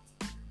into,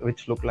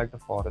 which looked like the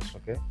forest.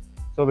 Okay,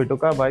 so we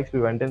took our bikes, we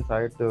went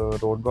inside. The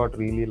road got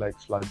really like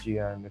sludgy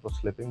and it was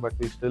slipping, but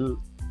we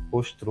still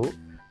pushed through.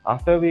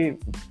 After we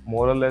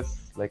more or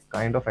less like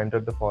kind of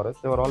entered the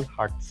forest, there were all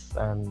huts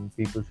and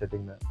people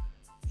sitting there.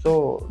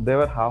 So they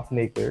were half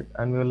naked,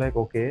 and we were like,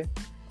 okay,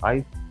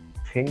 I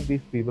think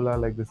these people are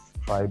like this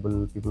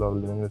tribal people who are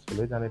living in this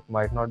village, and it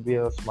might not be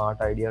a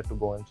smart idea to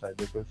go inside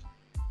because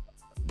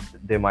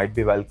they might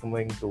be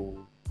welcoming to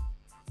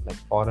like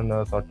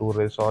foreigners or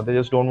tourists, or they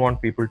just don't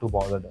want people to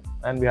bother them,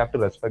 and we have to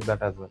respect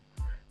that as well.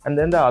 And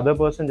then the other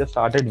person just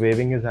started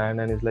waving his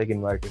hand and is like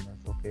inviting us.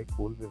 Okay,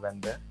 cool, we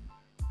went there.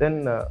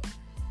 Then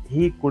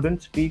he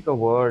couldn't speak a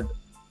word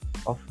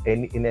of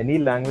any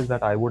language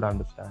that I would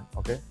understand.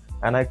 Okay,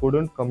 and I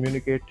couldn't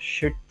communicate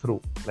shit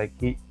through. Like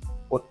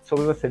so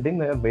we were sitting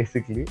there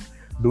basically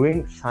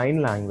doing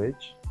sign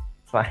language,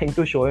 trying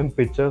to show him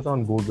pictures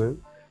on Google,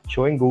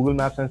 showing Google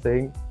Maps and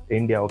saying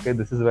India. Okay,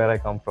 this is where I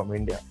come from,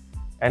 India.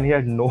 And he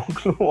had no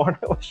clue what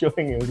I was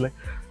showing him. He was like,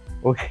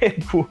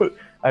 okay, cool.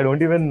 I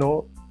don't even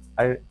know.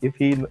 I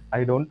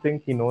don't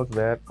think he knows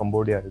where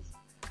Cambodia is.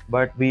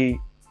 But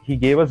he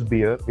gave us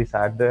beer. We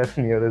sat there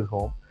near his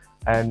home,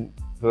 and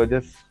we were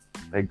just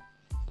like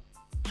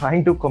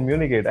trying to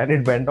communicate, and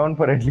it went on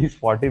for at least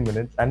 40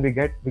 minutes, and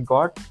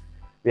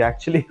we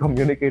actually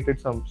communicated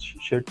some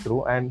shit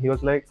through, and he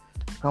was like,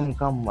 come,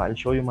 I'll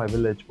show you my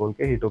village.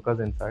 Okay, he took us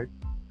inside.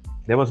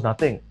 There was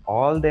nothing.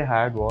 All they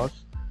had was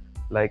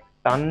like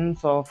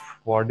tons of,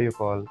 what do you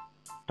call,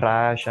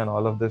 trash and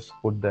all of this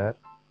put there,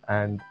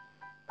 and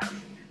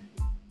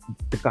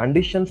the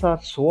conditions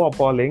are so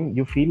appalling.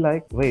 You feel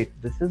like, wait,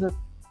 this is a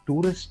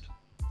tourist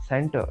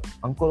center.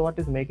 Angkor Wat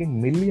is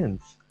making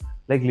millions.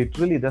 Like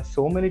literally, there's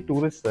so many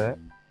tourists there.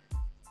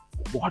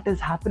 What is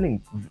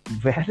happening?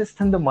 Where is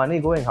then the money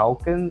going? How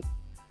can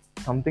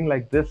something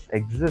like this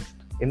exist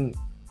in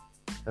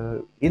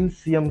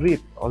Siem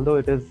Reap? Although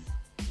it is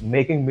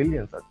making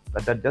millions,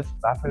 that just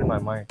baffled my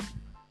mind.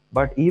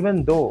 But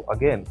even though,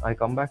 again, I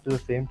come back to the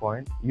same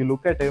point, you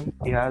look at him,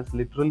 he has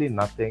literally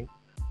nothing,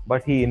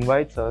 but he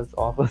invites us,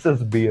 offers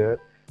us beer.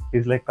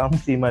 He's like, come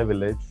see my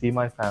village, see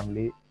my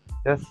family.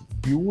 Just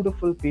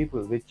beautiful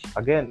people, which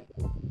again,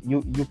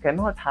 you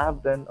cannot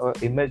have then an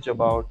image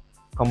about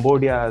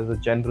Cambodia as a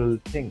general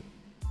thing.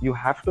 You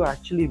have to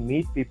actually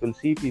meet people,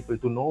 see people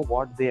to know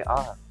what they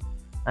are.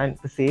 And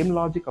the same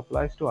logic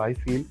applies to, I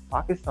feel,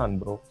 Pakistan,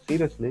 bro.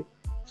 Seriously,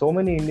 so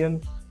many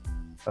Indians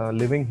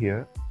living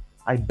here,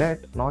 I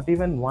bet not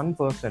even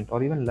 1%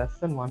 or even less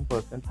than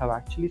 1% have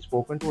actually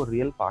spoken to a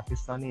real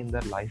Pakistani in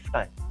their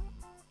lifetime.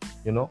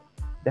 You know,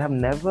 they have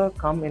never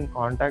come in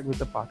contact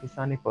with a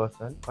Pakistani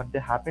person, but they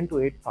happen to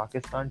hate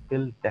Pakistan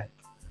till death.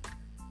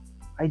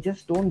 I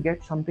just don't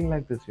get something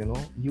like this.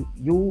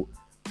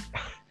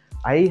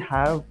 I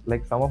have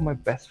like some of my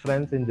best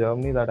friends in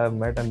Germany that I've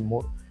met, and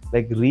more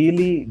like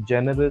really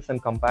generous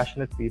and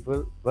compassionate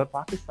people were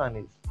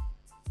Pakistanis,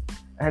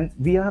 and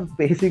we are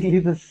basically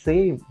the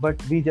same,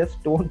 but we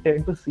just don't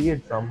tend to see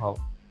it somehow.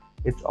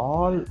 It's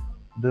all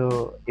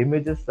the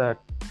images that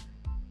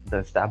the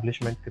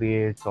establishment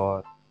creates,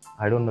 or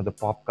I don't know, the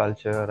pop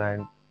culture,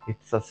 and it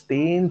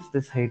sustains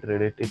this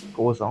hatred. It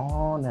goes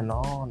on and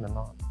on and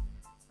on.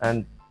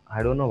 And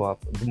I don't know,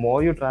 the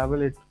more you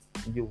travel,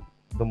 you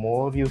the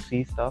more you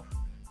see stuff,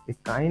 it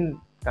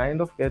kind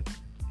of gets,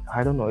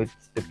 I don't know,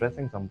 it's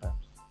depressing sometimes.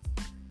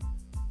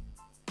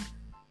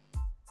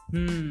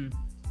 Hmm.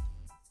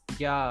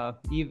 Yeah.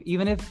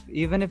 Even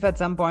if at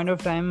some point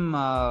of time,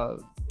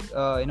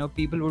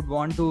 people would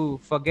want to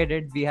forget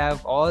it, we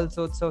have all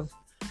sorts of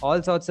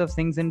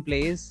things in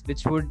place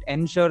which would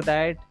ensure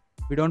that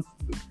we don't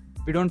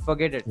we don't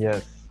forget it.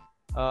 Yes.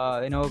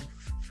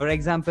 For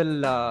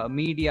example,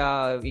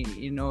 media,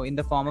 in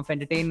the form of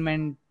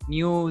entertainment,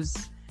 news,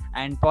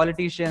 and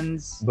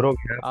politicians. Bro,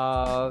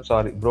 uh,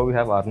 sorry, bro, we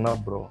have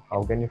Arnav, bro.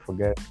 How can you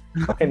forget?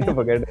 How can you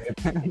forget it?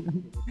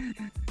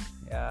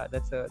 yeah,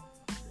 that's a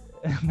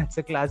that's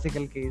a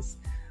classical case.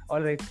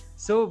 All right.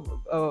 So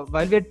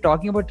while we're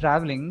talking about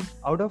traveling,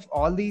 out of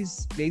all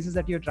these places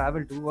that you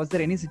traveled to, was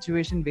there any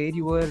situation where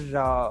you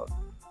were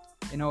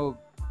you know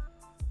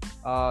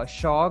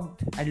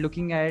shocked at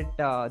looking at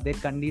their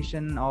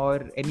condition,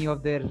 or any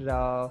of their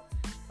uh,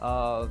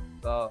 uh,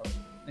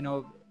 you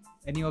know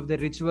any of their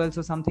rituals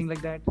or something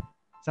like that?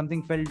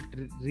 Something felt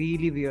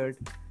really weird.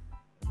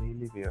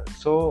 Really weird.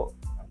 So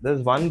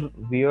there's one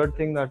weird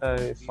thing that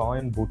I saw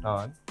in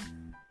Bhutan.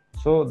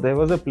 So there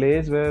was a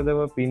place where there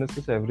were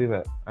penises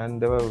everywhere, and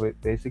they were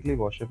basically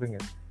worshipping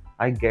it.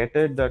 I get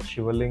it that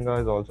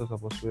Shivalinga is also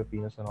supposed to be a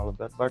penis and all of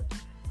that, but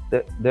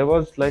there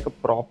was like a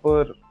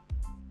proper,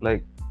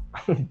 like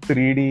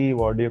 3D,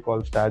 what do you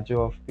call, statue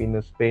of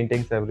penis,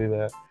 paintings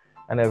everywhere,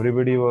 and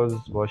everybody was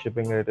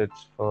worshipping it.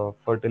 It's for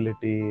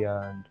fertility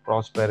and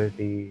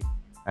prosperity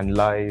and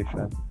life,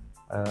 and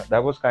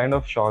that was kind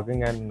of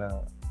shocking. And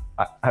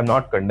I'm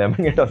not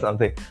condemning it or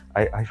something.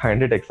 I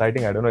find it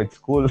exciting. I don't know. It's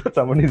cool that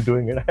someone is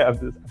doing it. I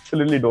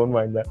absolutely don't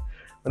mind that.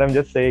 But I'm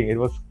just saying it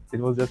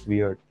was just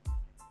weird.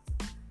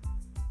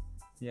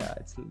 Yeah,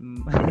 it's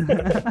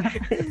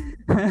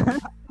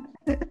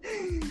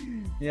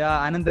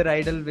yeah, another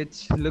idol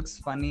which looks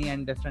funny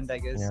and different, I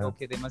guess. Yeah.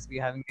 Okay, they must be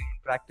having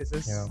different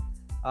practices.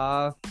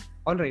 Yeah.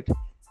 All right.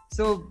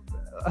 So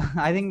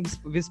I think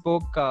we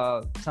spoke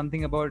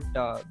something about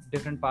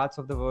different parts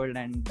of the world,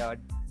 and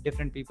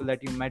different people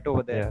that you met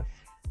over there.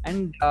 Yeah.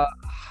 And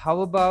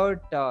how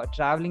about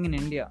traveling in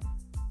India?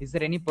 Is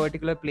there any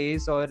particular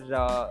place or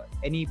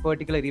any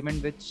particular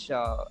event which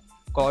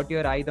caught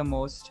your eye the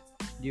most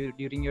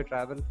during your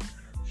travel?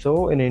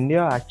 So in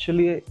India,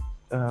 actually,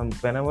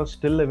 when I was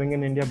still living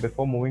in India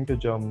before moving to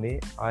Germany,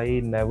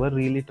 I never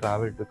really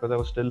traveled because I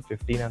was still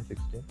 15 and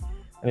 16.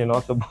 And you're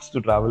not supposed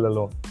to travel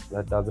alone.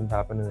 That doesn't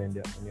happen in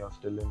India when you're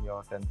still in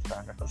your 10th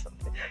standard or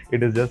something.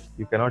 It is just,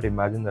 you cannot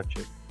imagine that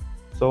shit.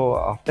 So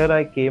after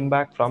I came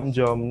back from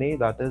Germany,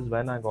 that is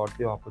when I got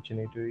the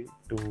opportunity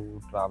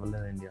to travel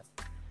in India.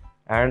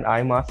 And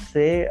I must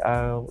say,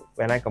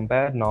 when I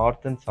compare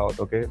North and South,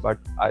 okay, but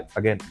I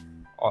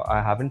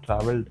haven't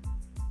traveled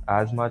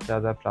as much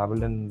as I've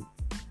traveled in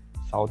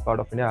South part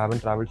of India. I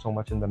haven't traveled so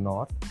much in the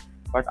North.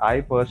 But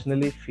I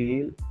personally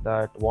feel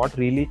that what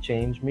really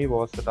changed me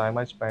was the time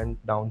I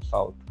spent down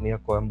south near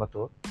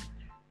Coimbatore,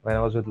 when I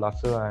was with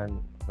Lasse and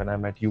when I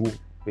met you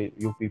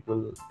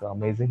people, the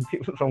amazing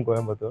people from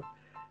Coimbatore.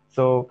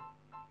 So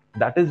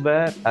that is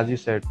where, as you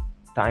said,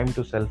 time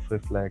to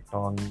self-reflect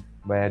on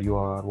where you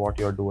are, what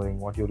you're doing,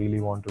 what you really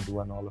want to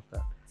do, and all of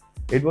that.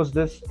 It was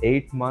this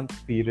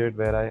 8-month period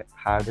where I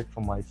had it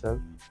for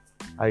myself.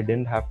 I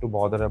didn't have to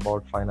bother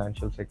about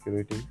financial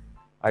security.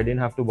 I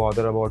didn't have to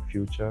bother about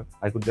future.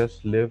 I could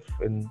just live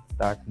in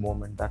that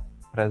moment, that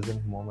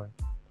present moment.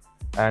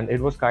 and it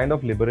was kind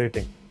of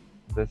liberating.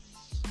 This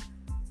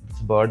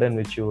this burden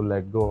which you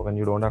let go when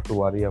you don't have to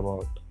worry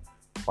about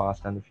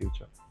past and the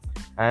future.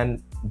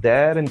 And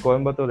there in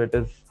Coimbatore, it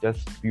is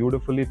just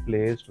beautifully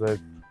placed with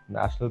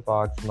national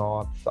parks,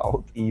 north,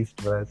 south,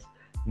 east, west,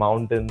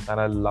 mountains, and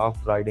I love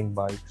riding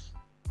bikes.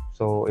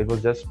 So it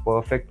was just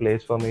perfect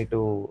place for me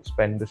to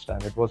spend this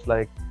time. It was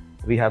like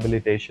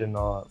rehabilitation,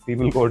 or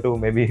people go to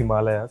maybe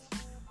Himalayas.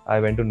 I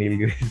went to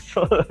Nilgiris,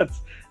 so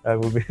that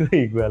would be the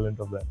equivalent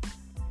of that.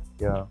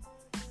 Yeah.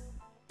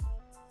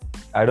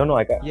 I don't know.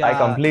 I Yeah,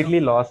 completely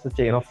lost the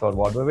chain of thought.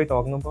 What were we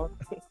talking about?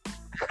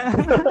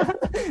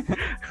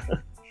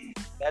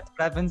 that's what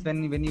happens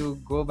when you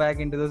go back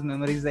into those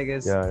memories, I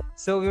guess. Yeah.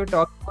 So we were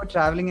talking about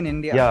traveling in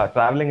India. Yeah,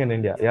 traveling in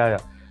India. Yeah, yeah.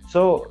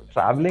 So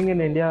traveling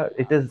in India,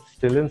 it is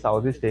still in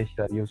Southeast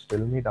Asia. You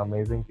still meet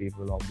amazing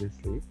people,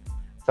 obviously.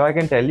 So I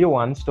can tell you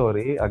one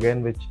story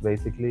again, which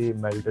basically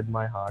melted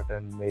my heart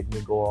and made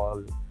me go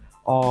all,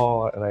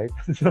 oh, right.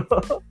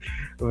 So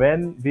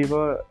when we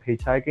were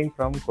hitchhiking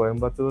from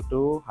Coimbatore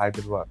to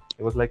Hyderabad,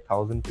 it was like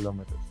 1,000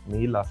 kilometers.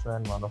 Me, Lassa,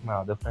 and one of my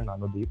other friend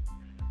Anudeep.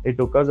 It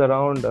took us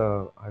around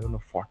I don't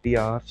know 40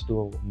 hours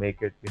to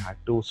make it. We had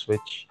to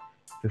switch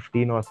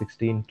 15 or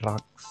 16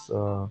 trucks,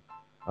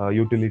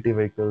 utility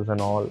vehicles,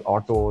 and all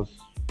autos.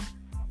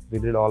 We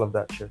did all of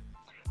that shit.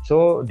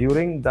 So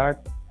during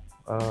that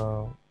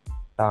uh,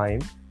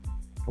 time,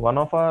 one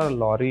of our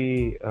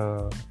lorry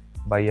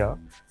bhaiya,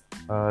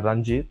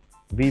 Ranjit,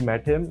 we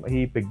met him.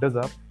 He picked us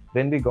up.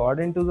 When we got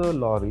into the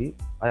lorry,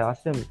 I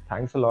asked him,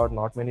 "Thanks a lot.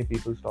 Not many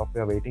people stop.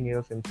 We are waiting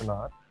here since an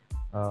hour.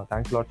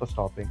 Thanks a lot for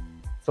stopping."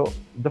 So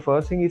the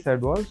first thing he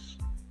said was,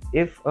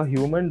 "If a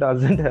human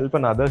doesn't help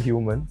another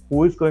human,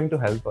 who is going to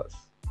help us?"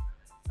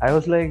 I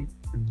was like,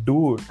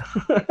 dude,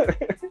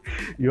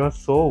 you are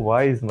so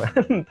wise,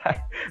 man.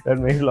 That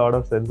makes a lot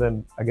of sense.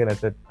 And again, I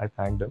said, I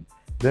thanked him.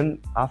 Then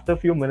after a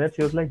few minutes,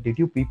 he was like, "Did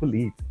you people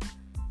eat?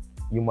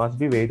 You must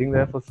be waiting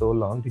there for so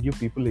long. Did you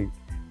people eat?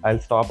 I'll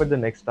stop at the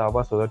next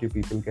Taba so that you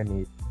people can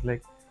eat." It's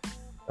like,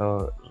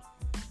 uh,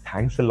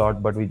 thanks a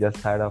lot, but we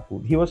just had our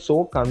food. He was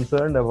so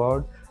concerned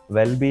about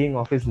well-being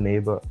of his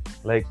neighbor.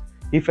 Like,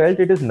 he felt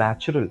it is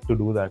natural to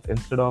do that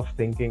instead of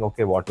thinking,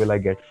 okay, what will I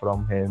get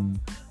from him,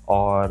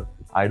 or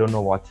I don't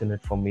know what's in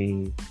it for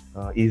me.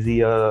 Is he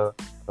a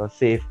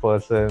safe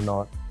person,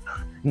 or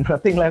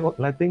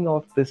nothing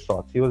of this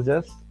sort. He was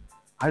just,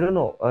 I don't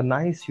know, a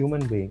nice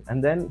human being.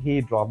 And then he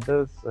dropped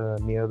us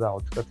near the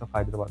outskirts of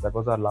Hyderabad. That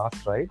was our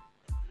last ride.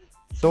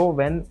 So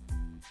when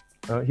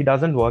he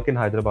doesn't work in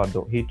Hyderabad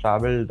though, he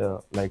traveled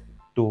like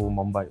to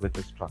Mumbai with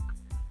his truck.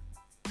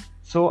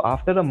 So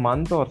after a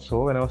month or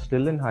so, when I was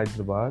still in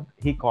Hyderabad,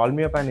 he called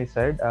me up and he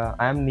said,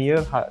 "I am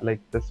near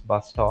like this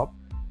bus stop.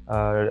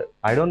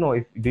 I don't know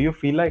if do you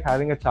feel like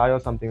having a chai or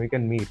something? We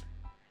can meet."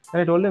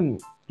 And I told him,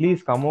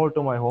 "Please come over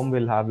to my home.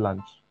 We'll have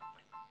lunch."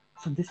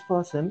 So this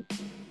person,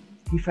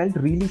 he felt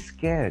really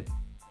scared.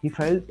 He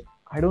felt,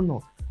 I don't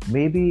know,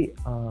 maybe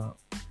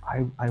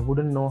I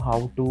wouldn't know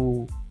how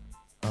to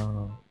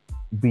uh,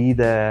 be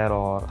there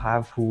or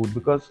have food,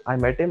 because I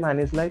met him and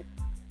he's like,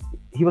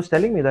 he was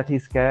telling me that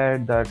he's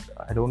scared, that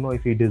I don't know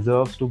if he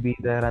deserves to be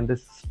there, and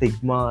this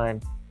stigma.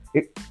 And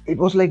it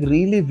was like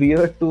really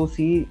weird to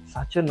see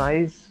such a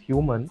nice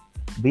human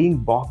being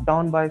bogged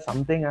down by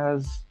something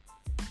as,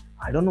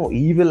 I don't know,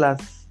 evil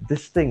as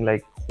this thing,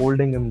 like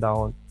holding him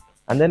down.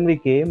 And then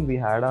we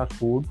had our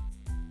food,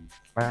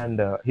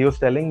 and he was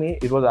telling me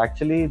it was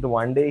actually the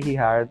one day he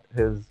had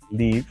his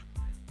leave.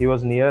 He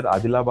was near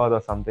Adilabad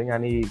or something,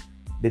 and he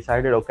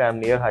decided, okay, I'm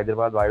near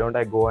Hyderabad. Why don't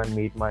I go and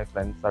meet my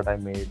friends that I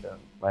made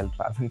while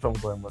traveling from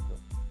Coimbatore?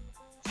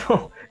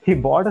 So he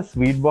bought a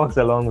sweet box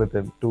along with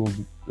him to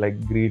like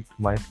greet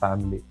my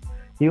family.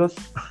 He was,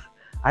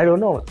 I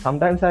don't know.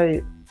 Sometimes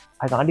I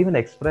can't even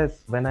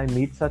express when I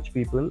meet such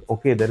people.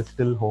 Okay, there is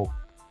still hope.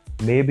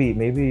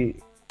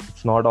 Maybe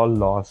it's not all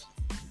lost.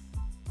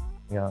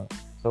 Yeah.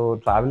 So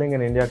traveling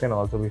in India can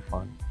also be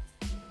fun.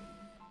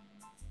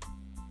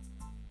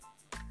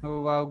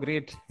 Oh wow,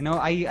 great.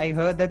 I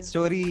heard that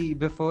story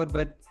before,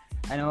 but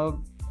I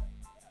know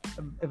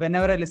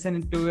whenever I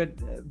listen to it,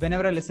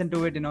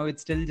 it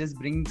still just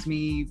brings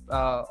me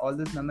all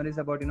those memories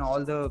about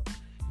all the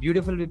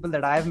beautiful people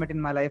that I've met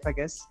in my life, I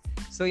guess.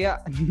 So yeah,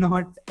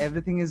 not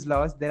everything is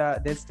lost.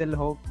 There's still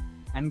hope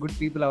and good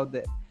people out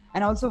there.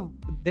 And also,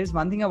 there's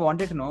one thing I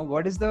wanted to know: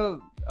 what is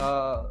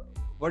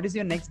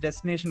your next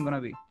destination gonna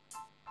be?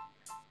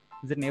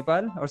 Is it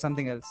Nepal or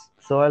something else?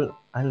 So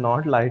I'll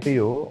not lie to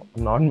you.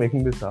 I'm not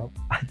making this up.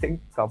 I think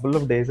a couple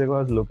of days ago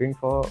I was looking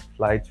for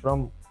flights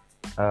from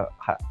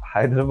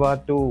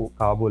Hyderabad to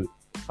Kabul.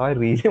 So I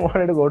really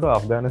wanted to go to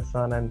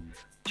Afghanistan and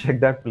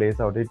check that place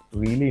out. It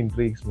really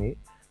intrigues me.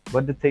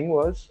 But the thing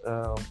was,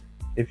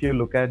 if you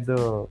look at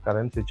the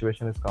current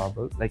situation in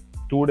Kabul, like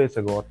 2 days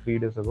ago or 3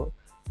 days ago,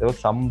 there was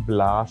some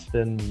blast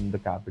in the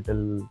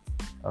capital,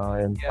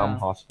 in some Yeah.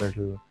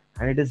 hospital,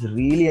 and it is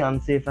really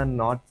unsafe and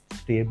not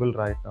stable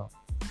right now.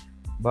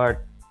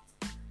 But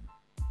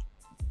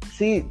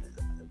see,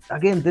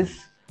 again,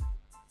 this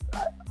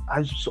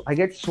I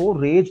get so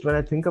raged when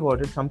I think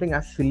about it. Something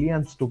as silly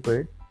and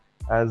stupid.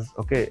 as,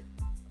 okay,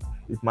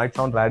 it might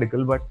sound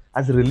radical, but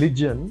as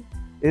religion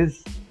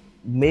is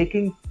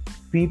making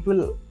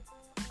people,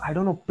 I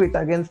don't know, pit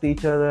against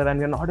each other, and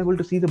you're not able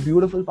to see the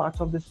beautiful parts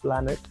of this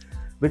planet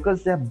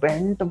because they're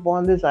bent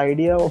upon this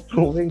idea of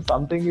proving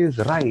something is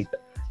right.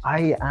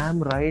 I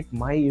am right,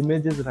 my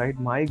image is right,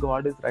 my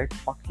God is right.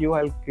 Fuck you,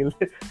 I'll kill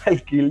I'll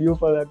kill you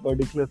for that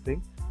particular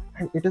thing.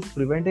 And it is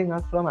preventing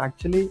us from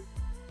actually,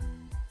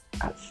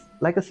 as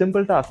like a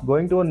simple task,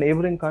 going to a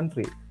neighboring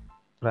country,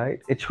 right?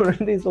 It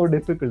shouldn't be so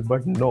difficult,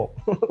 but no.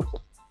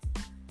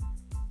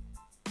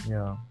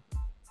 Yeah.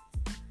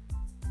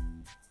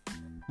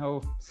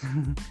 Oh.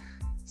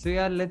 So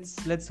yeah,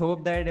 let's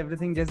hope that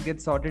everything just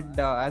gets sorted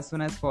as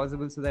soon as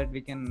possible, so that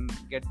we can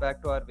get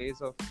back to our ways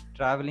of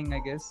traveling, I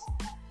guess,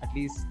 at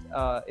least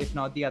if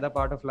not the other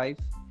part of life.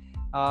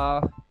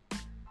 uh,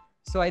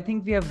 so I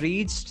think we have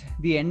reached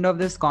the end of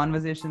this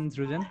conversation,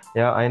 Srujan.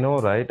 Yeah, I know,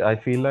 right? I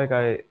feel like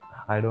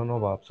I don't know,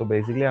 Bob. So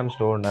basically, I'm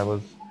stoned. I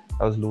was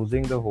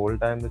losing the whole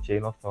time the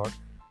chain of thought.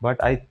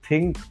 But I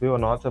think we were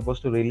not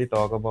supposed to really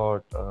talk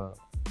about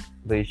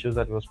the issues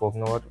that we were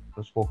spoken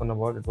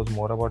about. It was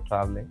more about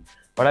traveling.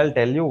 But I'll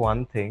tell you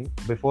one thing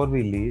before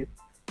we leave.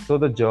 So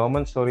the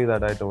German story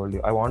that I told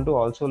you, I want to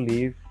also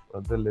leave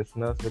the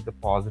listeners with the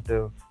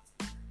positive,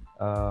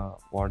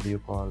 what do you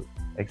call,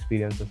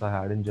 experiences I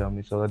had in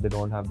Germany, so that they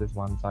don't have this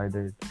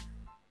one-sided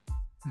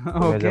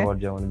image Okay. about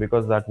Germany,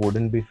 because that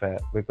wouldn't be fair.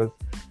 Because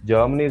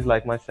Germany is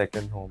like my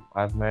second home.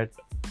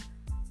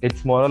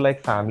 It's more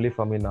like family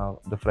for me now.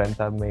 The friends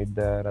I've made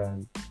there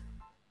and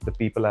the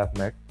people I've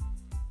met.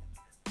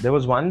 There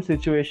was one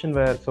situation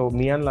where, so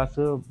me and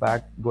Lasse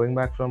going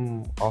back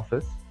from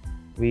office,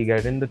 we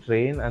get in the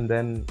train and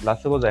then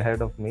Lasse was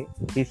ahead of me.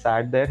 He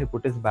sat there, he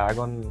put his bag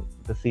on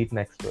the seat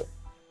next to it.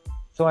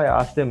 So I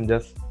asked him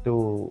just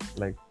to,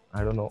 like,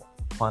 I don't know,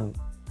 fun.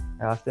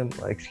 I asked him,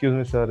 "Excuse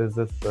me, sir, is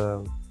this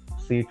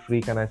seat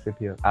free? Can I sit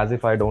here?" As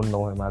if I don't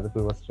know him, as if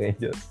we were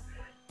strangers.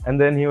 And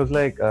then he was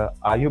like,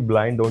 "Are you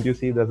blind? Don't you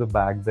see there's a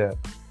bag there?"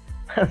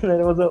 And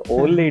there was an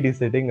old lady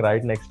sitting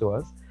right next to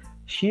us.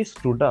 She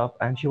stood up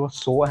and she was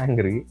so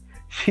angry.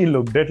 She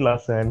looked at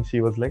Lasse and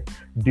she was like,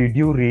 "Did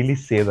you really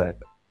say that?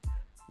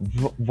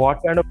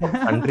 What kind of a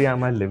country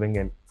am I living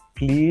in?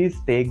 Please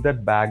take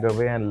that bag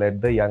away and let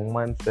the young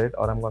man sit,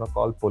 or I'm gonna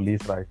call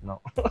police right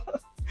now."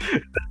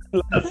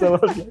 Lasse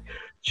was like,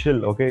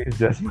 "Chill, okay? It's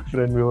just my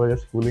friend. We were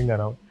just fooling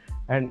around."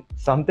 And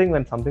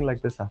when something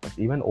like this happens,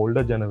 even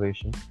older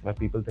generation where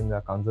people think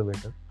they're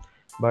conservative,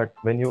 but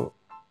when you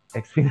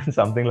experience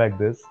something like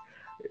this,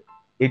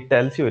 it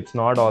tells you it's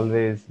not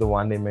always the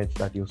one image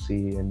that you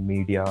see in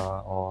media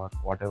or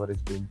whatever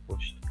is being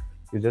pushed.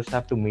 You just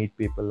have to meet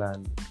people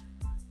and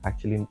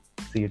actually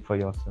see it for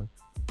yourself.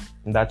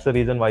 And that's the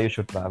reason why you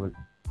should travel.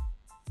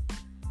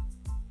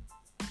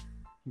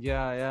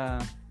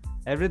 Yeah.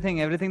 Everything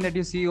that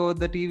you see over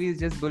the TV is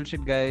just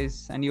bullshit,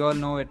 guys, and you all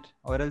know it,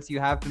 or else you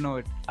have to know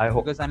it. I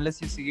hope. Because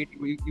unless you see it,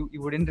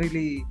 you wouldn't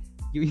really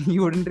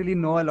you wouldn't really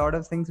know a lot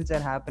of things which are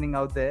happening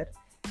out there.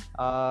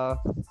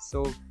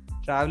 So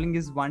traveling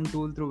is one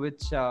tool through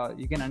which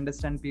you can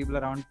understand people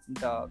around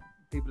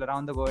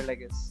the world, I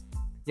guess.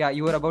 Yeah,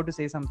 you were about to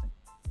say something.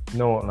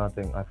 No,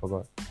 nothing. I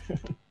forgot.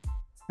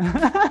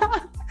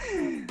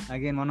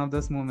 Again, one of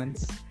those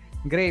moments.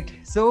 Great.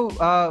 So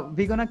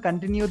we're gonna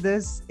continue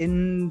this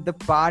in the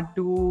part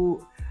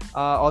 2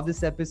 of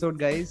this episode,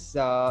 guys.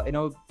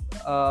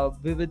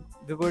 We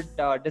would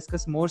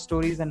discuss more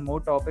stories and more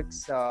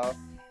topics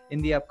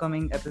in the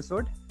upcoming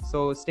episode.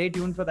 So stay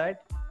tuned for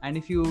that. And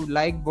if you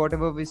like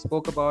whatever we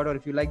spoke about, or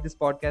if you like this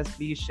podcast,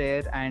 please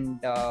share and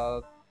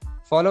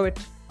follow it.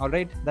 All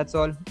right, that's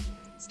all.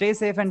 Stay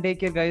safe and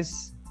take care,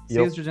 guys. See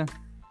you, Yo. Srujan.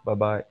 Bye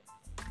bye.